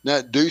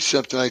not do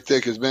something like that?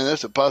 Because, man,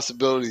 that's a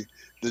possibility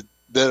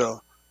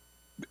that'll,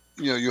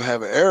 you'll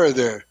have an error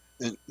there.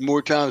 And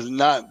more times than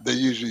not, they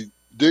usually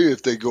do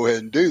if they go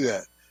ahead and do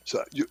that.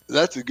 So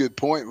that's a good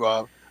point,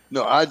 Rob.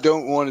 No, I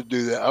don't want to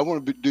do that. I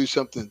want to do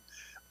something,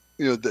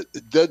 that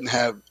it doesn't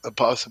have a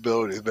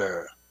possibility of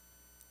error.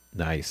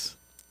 Nice.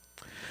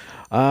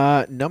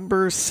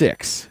 Number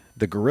 6,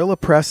 the Gorilla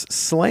Press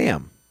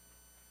Slam.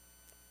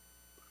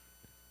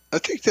 I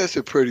think that's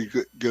a pretty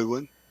good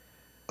one.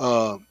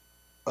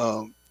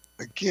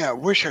 Again, I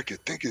wish I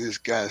could think of this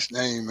guy's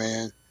name,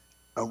 man.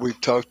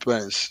 We've talked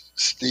about it,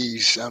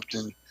 Steve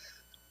something.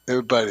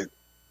 Everybody,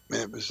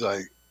 man, it was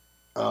like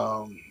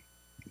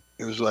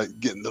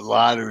getting the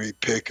lottery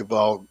pick of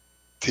all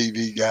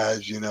TV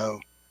guys,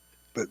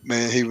 But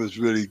man, he was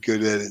really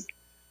good at it.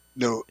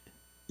 It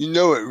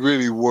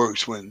really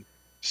works when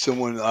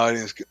someone in the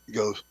audience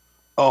goes,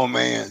 "Oh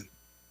man,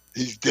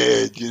 he's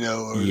dead,"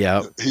 or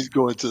he's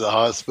going to the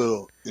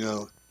hospital,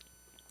 and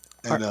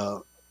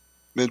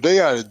man, they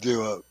ought to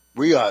do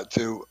we ought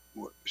to,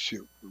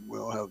 shoot, we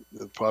don't have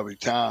probably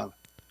time.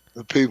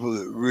 The people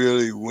that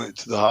really went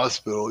to the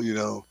hospital,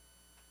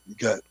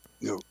 got,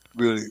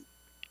 really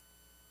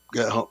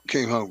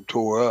came home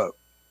tore up.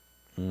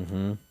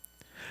 Mm-hmm.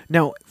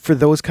 Now, for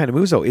those kind of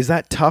moves, though, is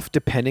that tough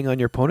depending on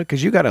your opponent?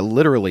 Because you got to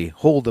literally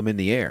hold them in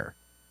the air.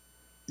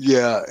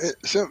 Yeah,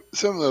 some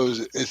of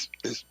those, it's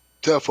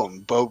tough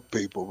on both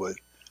people, but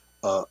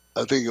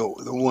I think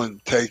the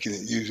one taking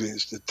it usually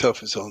is the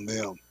toughest on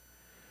them.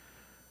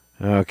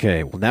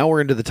 Okay, well now we're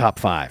into the top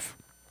 5.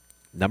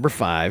 Number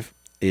 5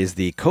 is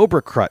the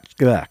Cobra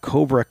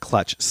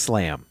Clutch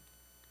Slam.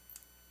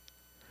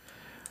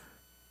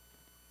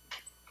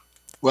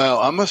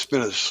 Wow, I must have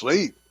been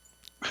asleep.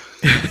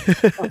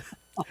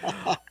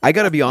 I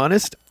got to be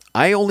honest,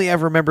 I only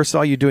ever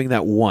saw you doing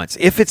that once,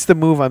 if it's the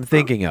move I'm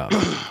thinking of.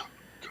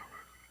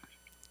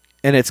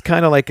 And it's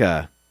kind of like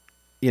a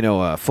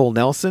full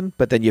Nelson,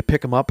 but then you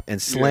pick them up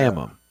and slam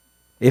them.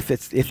 If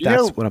that's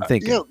what I'm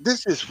thinking.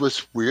 This is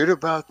what's weird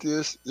about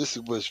this. This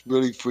is what's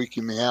really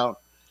freaking me out.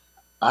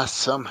 I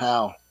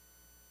somehow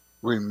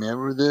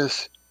remember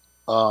this.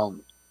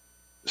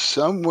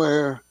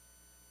 Somewhere,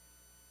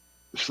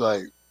 it's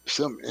like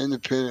some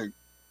independent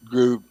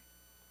group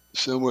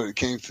somewhere that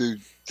came through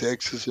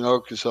Texas and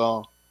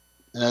Arkansas,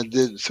 and I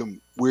did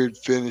some weird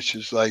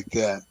finishes like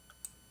that.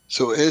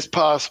 So it's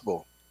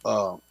possible.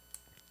 I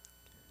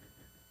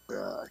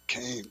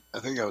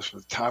think I was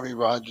with Tommy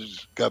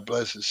Rogers, God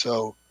bless his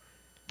soul.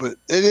 But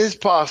it is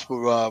possible,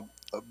 Rob,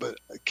 but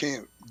I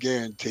can't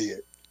guarantee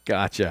it.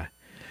 Gotcha.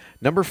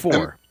 Number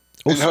 4.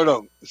 And hold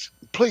on.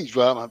 Please,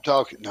 Rob, I'm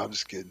talking. No, I'm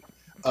just kidding.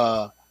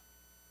 And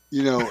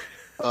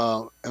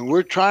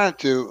we're trying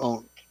to,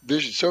 on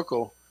Vision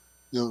Circle,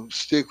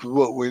 stick with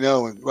what we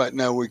know. And right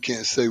now we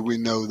can't say we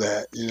know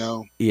that,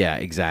 Yeah,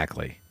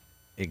 exactly.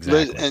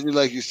 And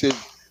like you said,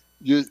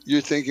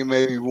 you're thinking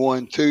maybe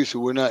 1, 2, so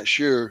we're not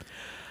sure.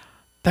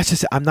 That's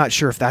just, I'm not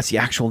sure if that's the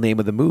actual name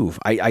of the move.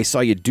 I saw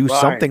you do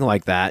something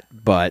like that,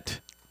 but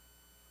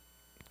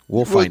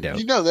we'll find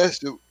out.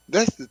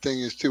 That's the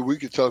thing is, too, we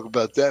could talk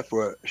about that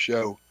for a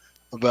show,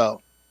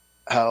 about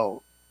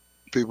how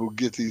people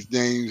get these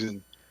names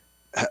and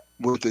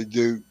what they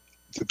do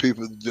to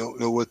people that don't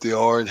know what they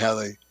are and how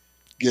they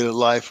get a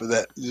life of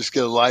that. Just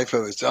get a life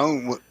of its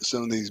own with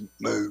some of these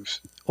moves.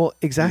 Well,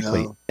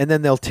 exactly. You know? And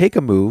then they'll take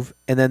a move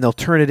and then they'll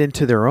turn it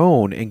into their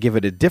own and give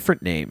it a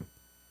different name.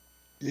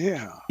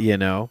 Yeah. You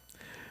know?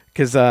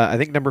 Because I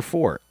think number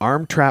 4,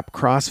 arm trap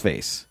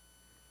crossface.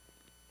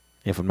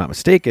 If I'm not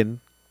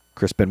mistaken,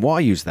 Chris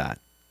Benoit used that.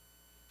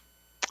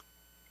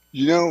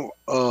 You know,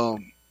 I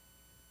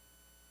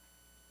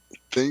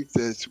think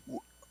that's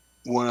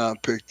one I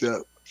picked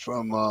up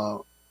from.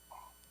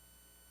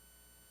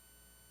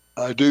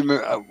 I do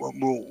remember. I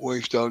won't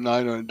waste all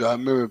night on it. I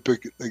remember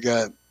picking the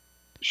guy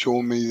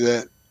showing me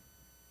that,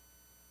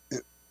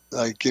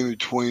 like in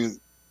between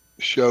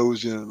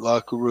shows in the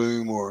locker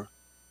room or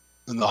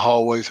in the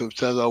hallway.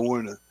 Sometimes I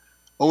wanted to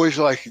always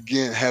like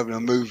again having a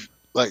move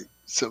like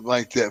something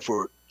like that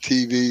for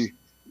TV.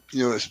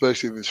 You know,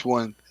 especially if it's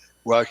one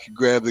where I could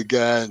grab the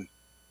guy and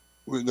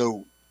with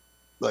no,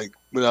 like,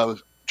 but I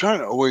was trying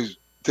to always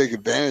take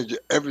advantage of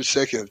every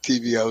second of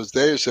TV I was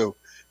there. So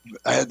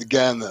I had the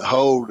guy in the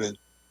hold and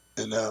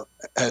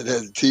had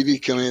the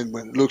TV come in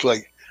when it looked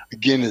like,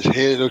 again, his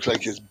head looked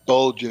like it's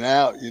bulging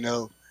out, you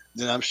know.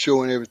 Then I'm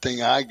showing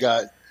everything I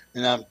got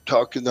and I'm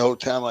talking the whole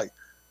time like,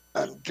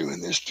 I'm doing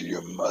this to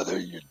your mother,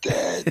 your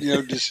dad, you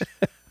know, just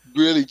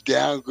really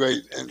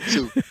downgrade. And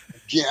so,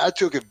 again, I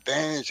took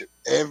advantage of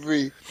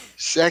every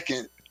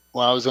second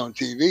while I was on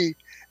TV,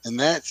 and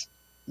that's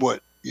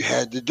what you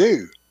had to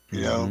do,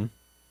 you know.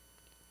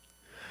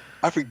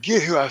 I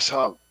forget who I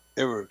saw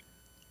ever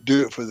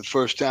do it for the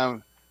first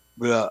time,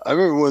 but I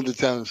remember one of the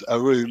times I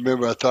really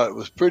remember I thought it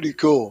was pretty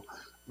cool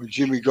when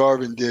Jimmy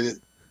Garvin did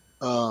it.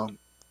 I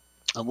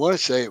want to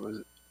say it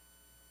was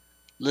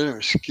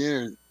Leonard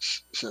Skinner's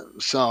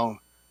song,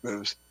 but it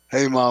was,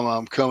 "Hey Mama,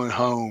 I'm coming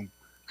home,"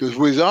 because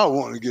we was all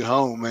wanting to get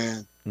home,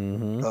 man.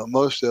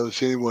 Most of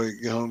us anyway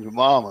get home to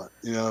Mama,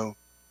 you know.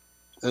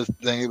 That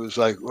thing, it was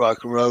like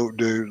rock and roll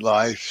dude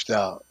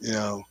lifestyle, you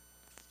know.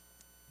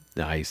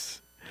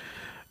 Nice.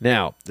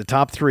 Now, the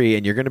top 3,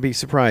 and you're going to be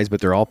surprised,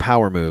 but they're all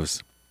power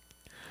moves.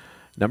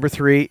 Number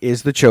 3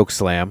 is the choke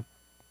slam.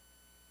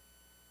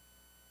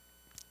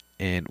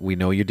 And we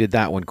know you did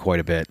that one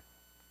quite a bit.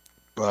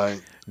 Right.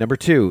 Number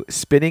 2,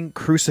 spinning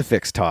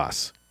crucifix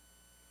toss.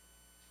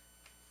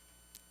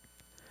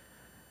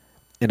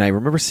 And I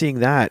remember seeing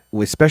that,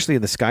 especially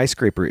in the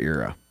skyscraper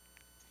era.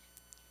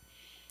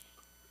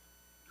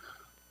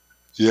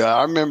 Yeah,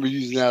 I remember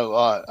using that a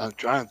lot. I'm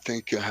trying to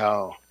think of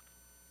how.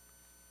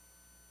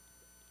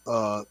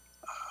 I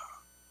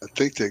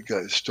think that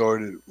got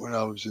started when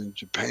I was in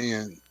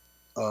Japan.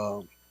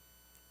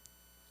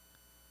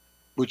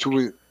 Which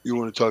one you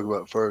want to talk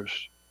about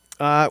first?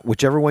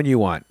 Whichever one you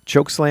want.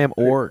 Choke slam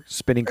or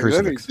spinning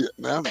crucifix.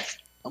 I'm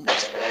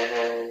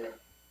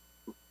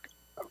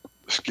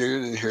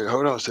scared in here.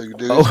 Hold on a second,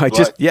 dude. Oh, I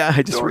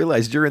just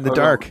realized you're in the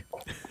dark.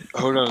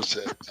 Hold on a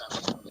second.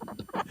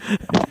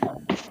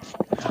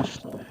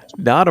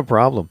 Not a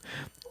problem.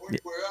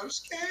 I'm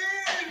scared.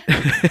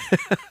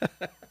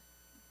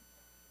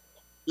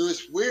 It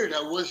was weird.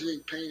 I wasn't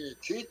even paying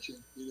attention,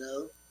 you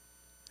know.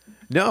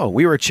 No,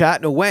 we were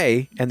chatting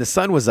away, and the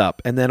sun was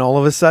up, and then all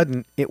of a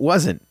sudden, it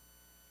wasn't.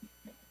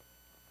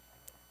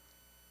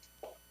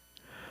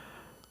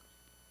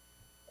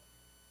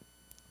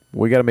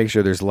 We got to make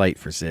sure there's light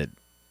for Sid.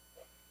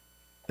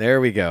 There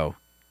we go.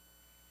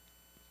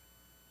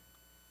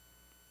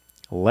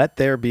 Let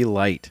there be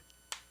light.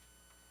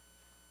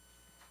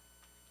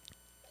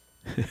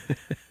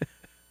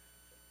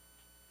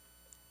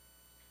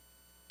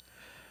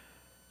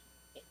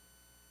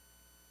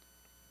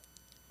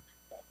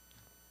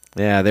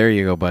 Yeah, there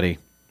you go, buddy.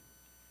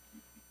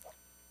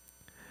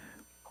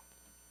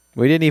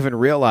 We didn't even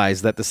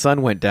realize that the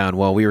sun went down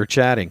while we were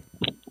chatting.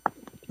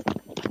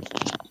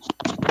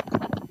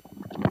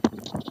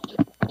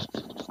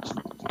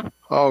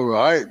 All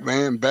right,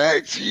 man,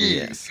 back to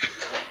you. Yes.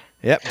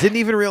 Yep, didn't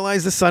even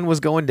realize the sun was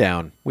going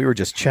down. We were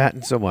just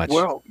chatting so much.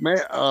 Well,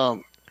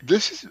 man,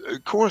 this is,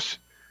 of course,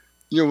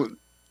 you know,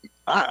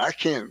 I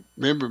can't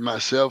remember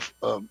myself.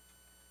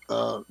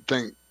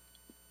 Thank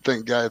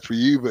God for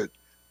you, but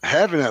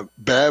having a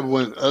bad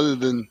one, other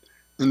than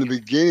in the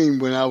beginning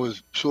when I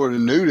was sort of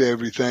new to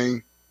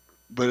everything,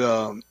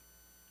 but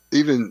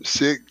even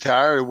sick,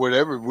 tired, or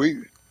whatever,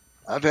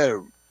 I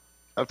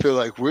feel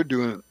like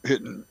we're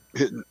hitting,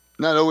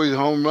 not always a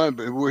home run,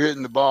 but we're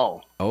hitting the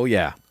ball. Oh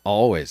yeah,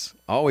 always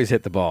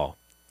hit the ball.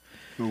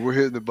 We're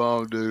hitting the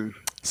ball, dude.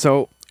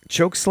 So,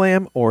 choke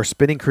slam or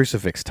spinning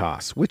crucifix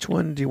toss? Which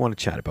one do you want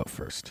to chat about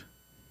first?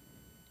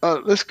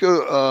 Let's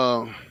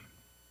go.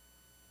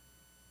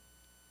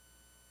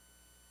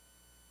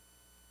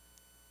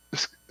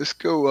 Let's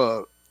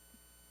go.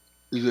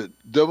 Is it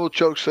double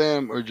choke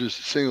slam or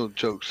just single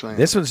choke slam?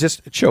 This one's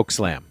just a choke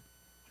slam.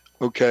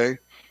 Okay.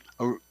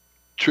 A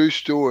true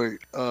story.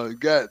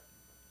 Guy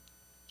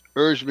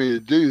urged me to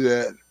do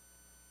that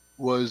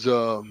was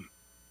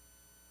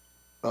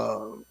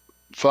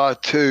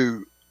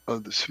Fatu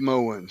of the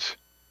Samoans.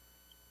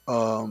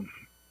 Can't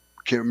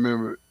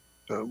remember.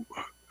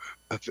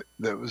 I think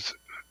that was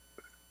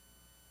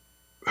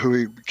who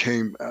he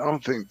became. I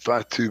don't think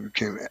Fatu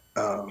became.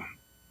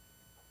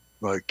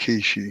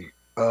 Rikishi.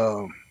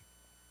 Him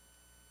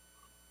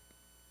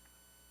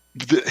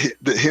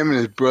and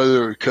his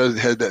brother or cousin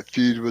had that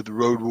feud with the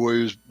Road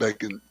Warriors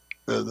back in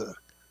the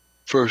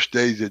first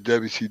days of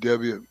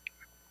WCW.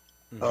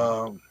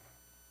 Mm-hmm.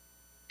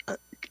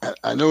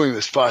 I know him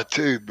as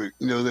Fatu, but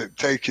they've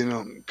taken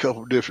on a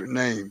couple different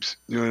names.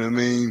 You know what I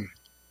mean?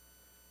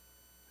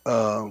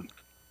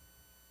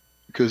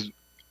 Because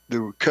they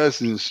were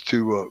cousins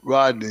to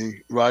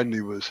Rodney. Rodney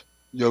was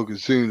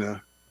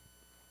Yokozuna.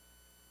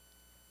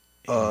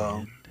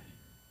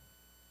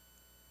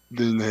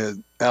 Then they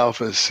had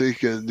Alpha and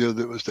Sika,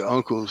 that was the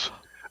uncles.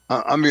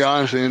 I'll be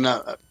honest, and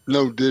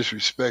no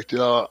disrespect at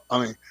all.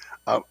 I mean,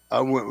 I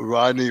went with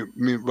Rodney.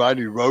 Me and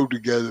Rodney rode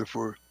together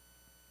for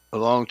a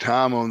long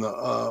time on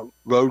the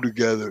road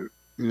together.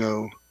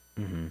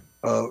 Mm-hmm.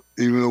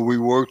 Even though we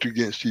worked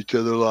against each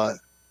other a lot,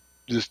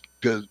 just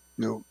because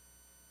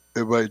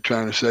everybody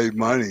trying to save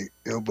money.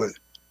 But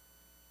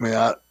I mean,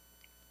 I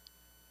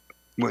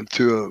went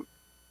to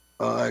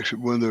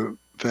actually one of their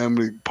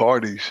family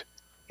parties.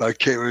 I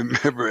can't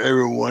remember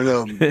every one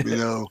of them,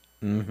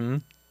 Mm-hmm.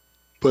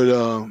 But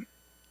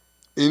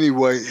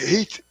anyway,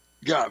 he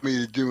got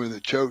me to doing the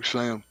choke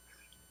slam.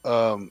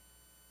 I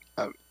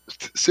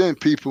send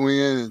people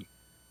in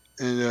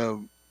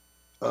and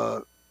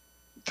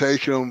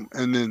taking them,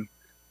 and then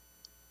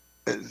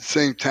at the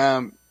same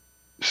time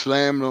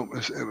slamming them.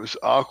 It was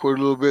awkward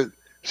a little bit.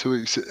 So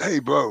he said, "Hey,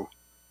 bro,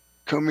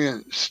 come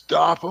in,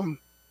 stop them,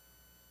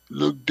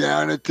 look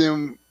down at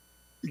them,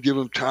 give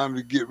them time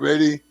to get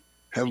ready,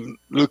 have them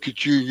look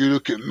at you, you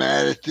look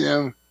mad at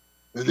them,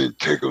 and then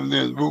take them,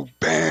 then whoop,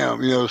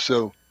 bam,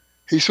 So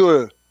he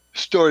sort of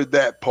started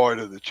that part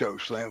of the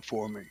choke slam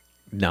for me.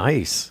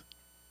 Nice.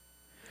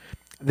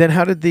 Then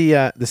how did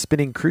the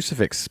spinning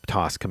crucifix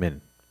toss come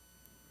in?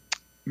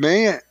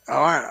 Man,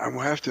 all right, I'm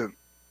gonna have to.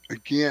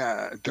 Again,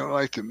 I don't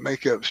like to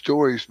make up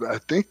stories, but I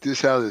think this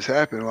is how this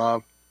happened,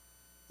 Rob.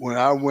 When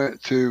I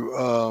went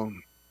to,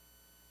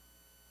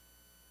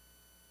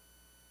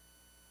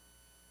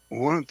 I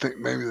want to think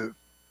maybe the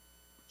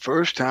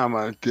first time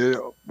I did it,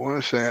 I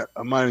want to say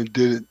I might have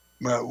did it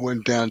when I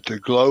went down to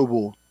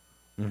Global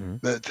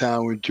that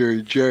time when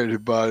Jerry Jarrett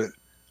had bought it.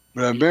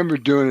 But I remember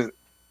doing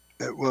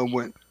it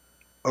went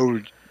over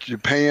to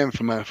Japan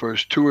for my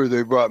first tour.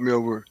 They brought me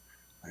over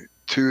like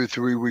 2 or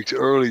 3 weeks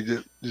early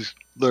to just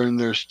learn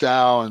their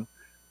style and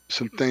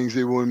some things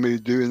they wanted me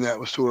to do, and that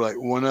was sort of like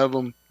one of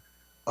them.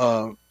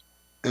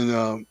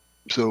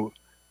 So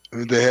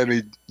they had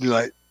me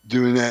like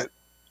doing that,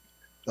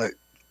 like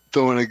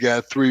throwing a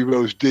guy 3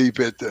 rows deep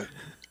at the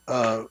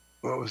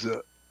what was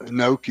it,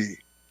 Inoki,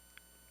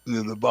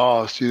 the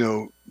boss,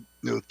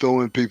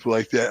 throwing people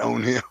like that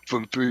on him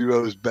from 3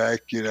 rows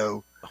back,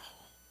 It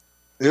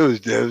was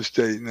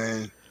devastating,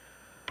 man.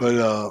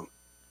 But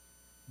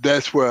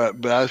that's where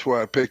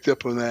I picked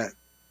up on that.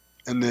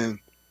 And then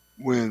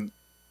when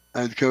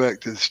I had to come back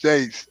to the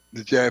States,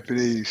 the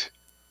Japanese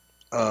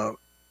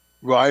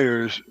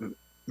writers,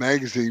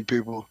 magazine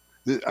people,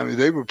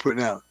 they were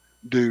putting out,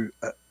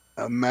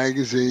 a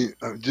magazine,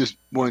 just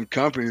one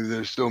company.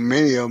 There's so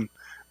many of them.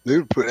 They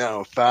were putting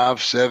out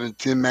 5, 7,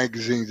 10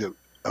 magazines a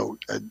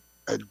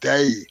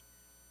day,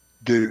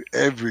 dude,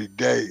 every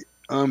day.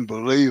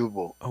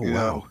 Unbelievable. Oh,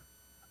 wow.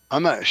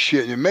 I'm not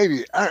shitting you.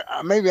 Maybe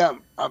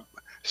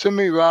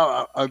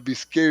Rob, I'd be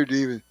scared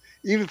to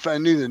even if I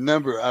knew the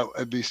number,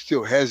 I'd be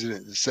still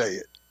hesitant to say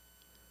it.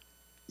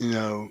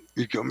 You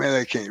go, man,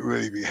 that can't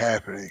really be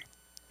happening.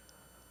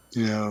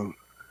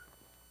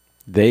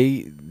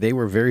 They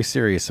were very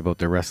serious about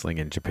their wrestling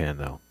in Japan,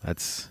 though.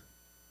 That's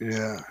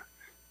yeah.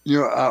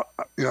 I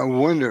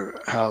wonder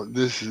how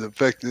this is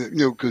affecting.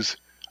 Because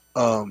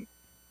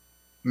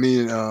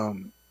me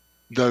and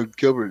Doug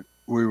Gilbert,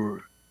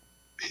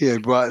 he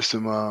had brought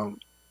some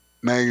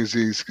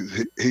magazines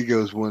because he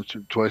goes once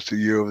or twice a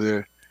year over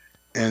there,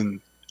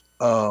 and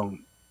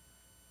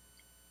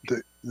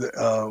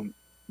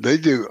they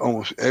do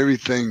almost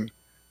everything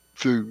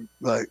through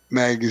like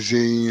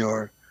magazine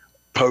or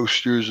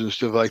posters and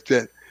stuff like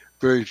that.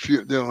 Very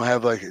few. They don't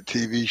have like a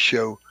TV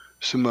show.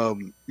 Some of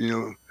them,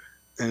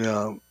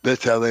 and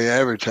that's how they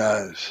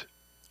advertise.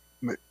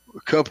 A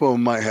couple of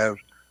them might have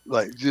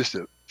like just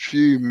a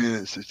few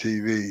minutes of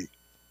TV.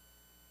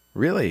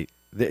 really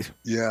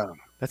Yeah,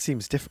 that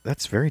seems different.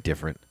 That's very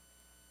different.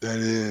 that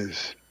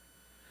is.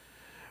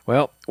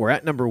 Well, we're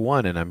at number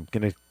 1, and I'm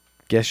gonna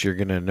guess you're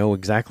gonna know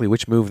exactly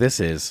which move this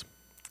is.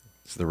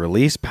 It's the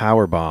release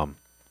power bomb.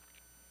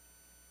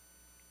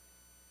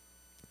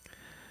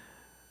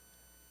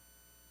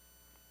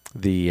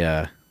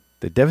 The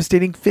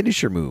devastating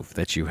finisher move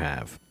that you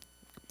have.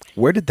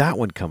 Where did that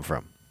one come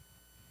from?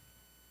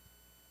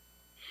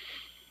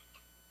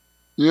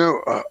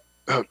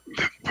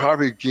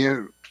 Probably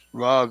again,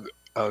 Rob,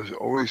 I was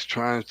always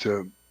trying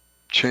to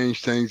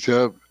change things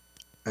up,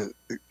 and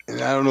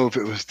I don't know if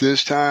it was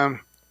this time,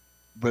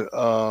 but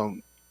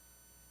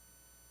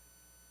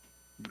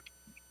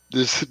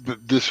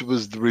this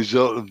was the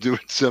result of doing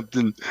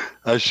something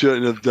I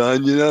shouldn't have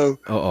done.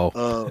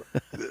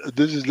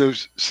 This is no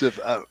stuff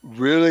I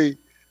really,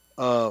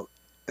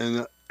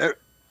 and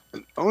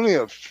only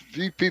a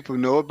few people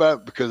know about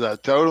it because I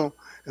told them.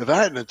 If I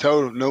hadn't have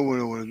told them, no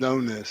one would have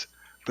known this.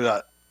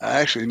 But I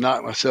actually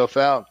knocked myself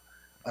out.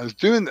 I was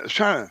doing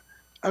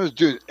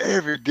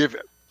every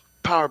different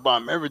power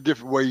bomb, every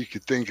different way you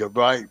could think of,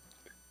 right?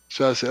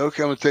 So I said,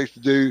 okay, I'm gonna take the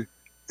dude,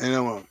 and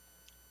I'm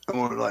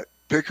gonna like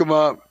pick him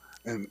up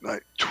and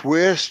like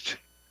twist.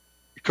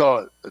 You call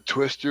it a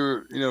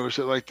twister, or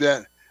something like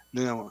that.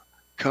 Then I'm gonna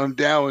come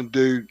down with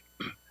dude,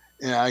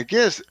 and I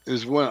guess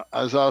is when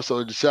I was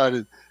also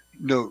decided,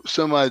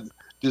 somebody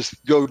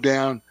just go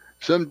down.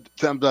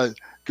 Sometimes I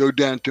go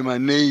down to my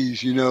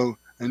knees, and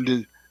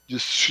then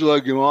just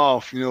slug him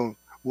off,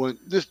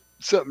 just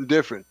something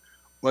different.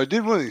 Well, I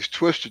did one of these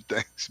twister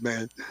things,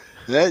 man.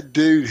 That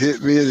dude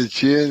hit me in the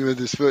chin with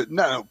his foot,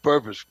 not on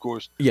purpose, of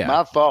course. Yeah.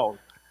 My fault.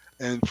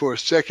 And for a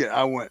second,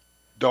 I went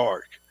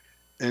dark.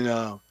 And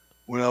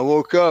when I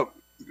woke up,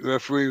 the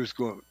referee was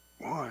going,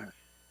 1,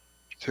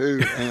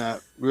 2, and I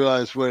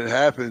realized what had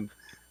happened.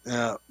 And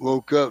I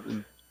woke up,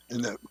 and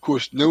of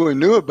course, no one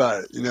knew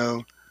about it,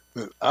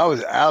 But I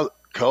was out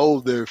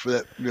cold there for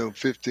that,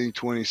 15,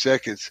 20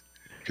 seconds.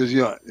 Because,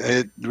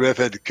 the ref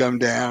had to come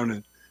down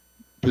and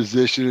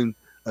position. And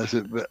I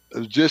said, but it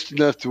was just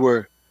enough to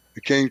where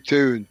I came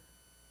to, and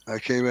I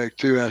came back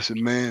to, and I said,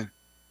 man,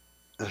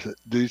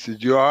 dude, he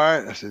said, you all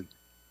right? I said,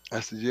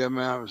 yeah,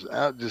 man, I was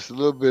out just a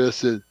little bit. I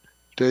said,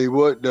 tell you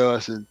what, though, I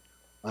said,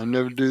 I'll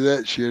never do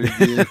that shit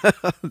again.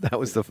 That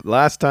was the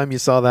last time you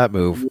saw that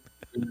move.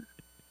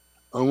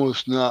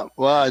 Almost not.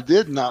 Well, I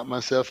did knock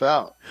myself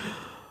out.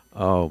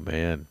 Oh,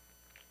 man.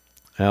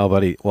 Hell,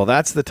 buddy. Well,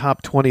 that's the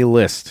top 20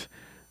 list.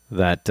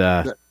 That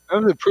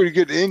was a pretty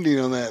good ending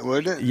on that,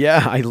 wasn't it?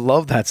 Yeah, I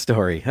love that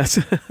story.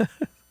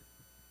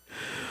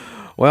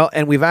 Well,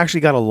 and we've actually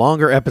got a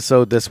longer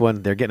episode this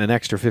one. They're getting an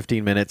extra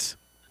 15 minutes.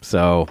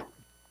 So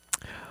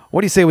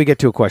what do you say we get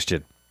to a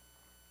question?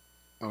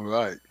 All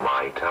right.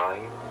 My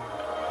time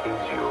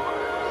is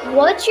yours.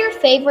 What's your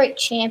favorite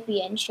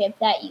championship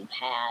that you've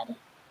had?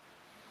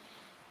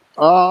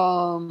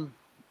 Oh,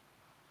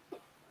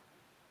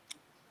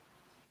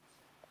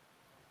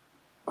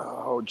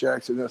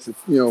 Jackson, that's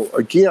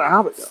again,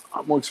 I'm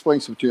gonna explain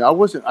something to you.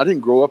 I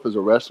didn't grow up as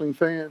a wrestling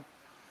fan,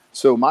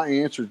 so my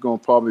answer is going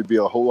to probably be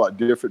a whole lot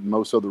different than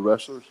most other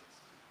wrestlers.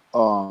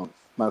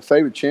 My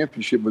favorite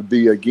championship would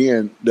be,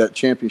 again, that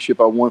championship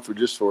I won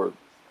for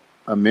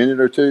a minute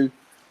or two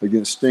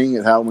against Sting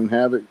at Halloween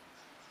Havoc.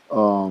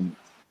 And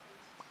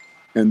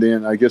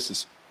then I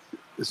guess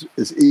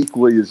it's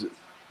equally as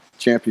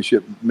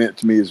championship meant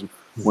to me as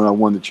when I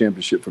won the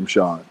championship from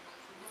Sean.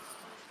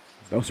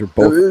 Those are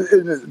both.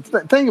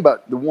 The thing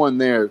about the one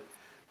there,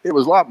 it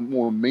was a lot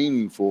more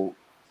meaningful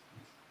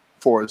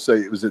for us. Say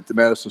it was at the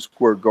Madison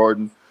Square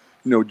Garden.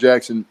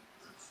 Jackson,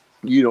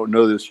 you don't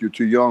know this, you're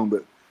too young,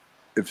 but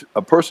if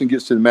a person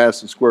gets to the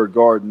Madison Square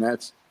Garden,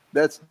 that's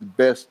the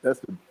best.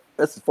 That's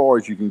as far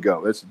as you can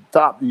go. That's the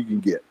top you can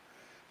get.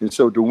 And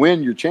so to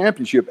win your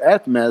championship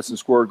at the Madison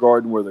Square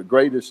Garden, where the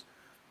greatest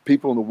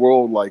people in the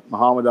world like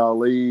Muhammad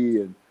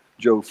Ali and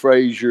Joe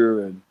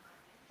Frazier and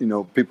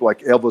people like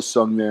Elvis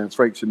sung there and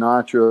Frank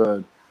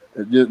Sinatra,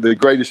 and the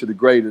greatest of the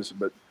greatest.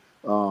 But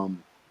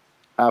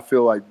I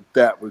feel like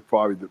that was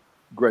probably the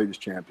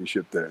greatest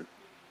championship there.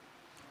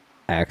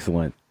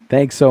 Excellent.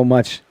 Thanks so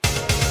much.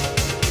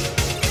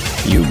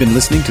 You've been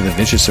listening to the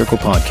Vicious Circle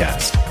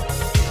Podcast.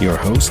 Your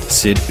host,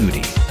 Sid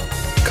Eudy.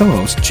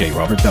 Co-host, J.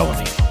 Robert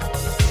Bellamy.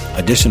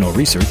 Additional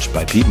research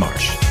by Pete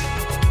Marsh.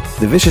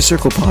 The Vicious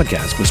Circle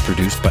Podcast was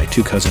produced by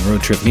Two Cousin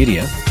Road Trip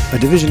Media, a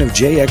division of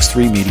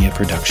JX3 Media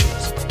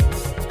Productions.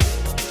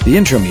 The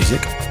intro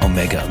music,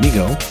 Omega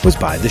Amigo, was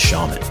by The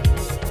Shaman.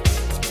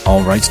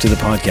 All rights to the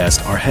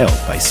podcast are held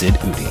by Sid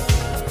Eudy.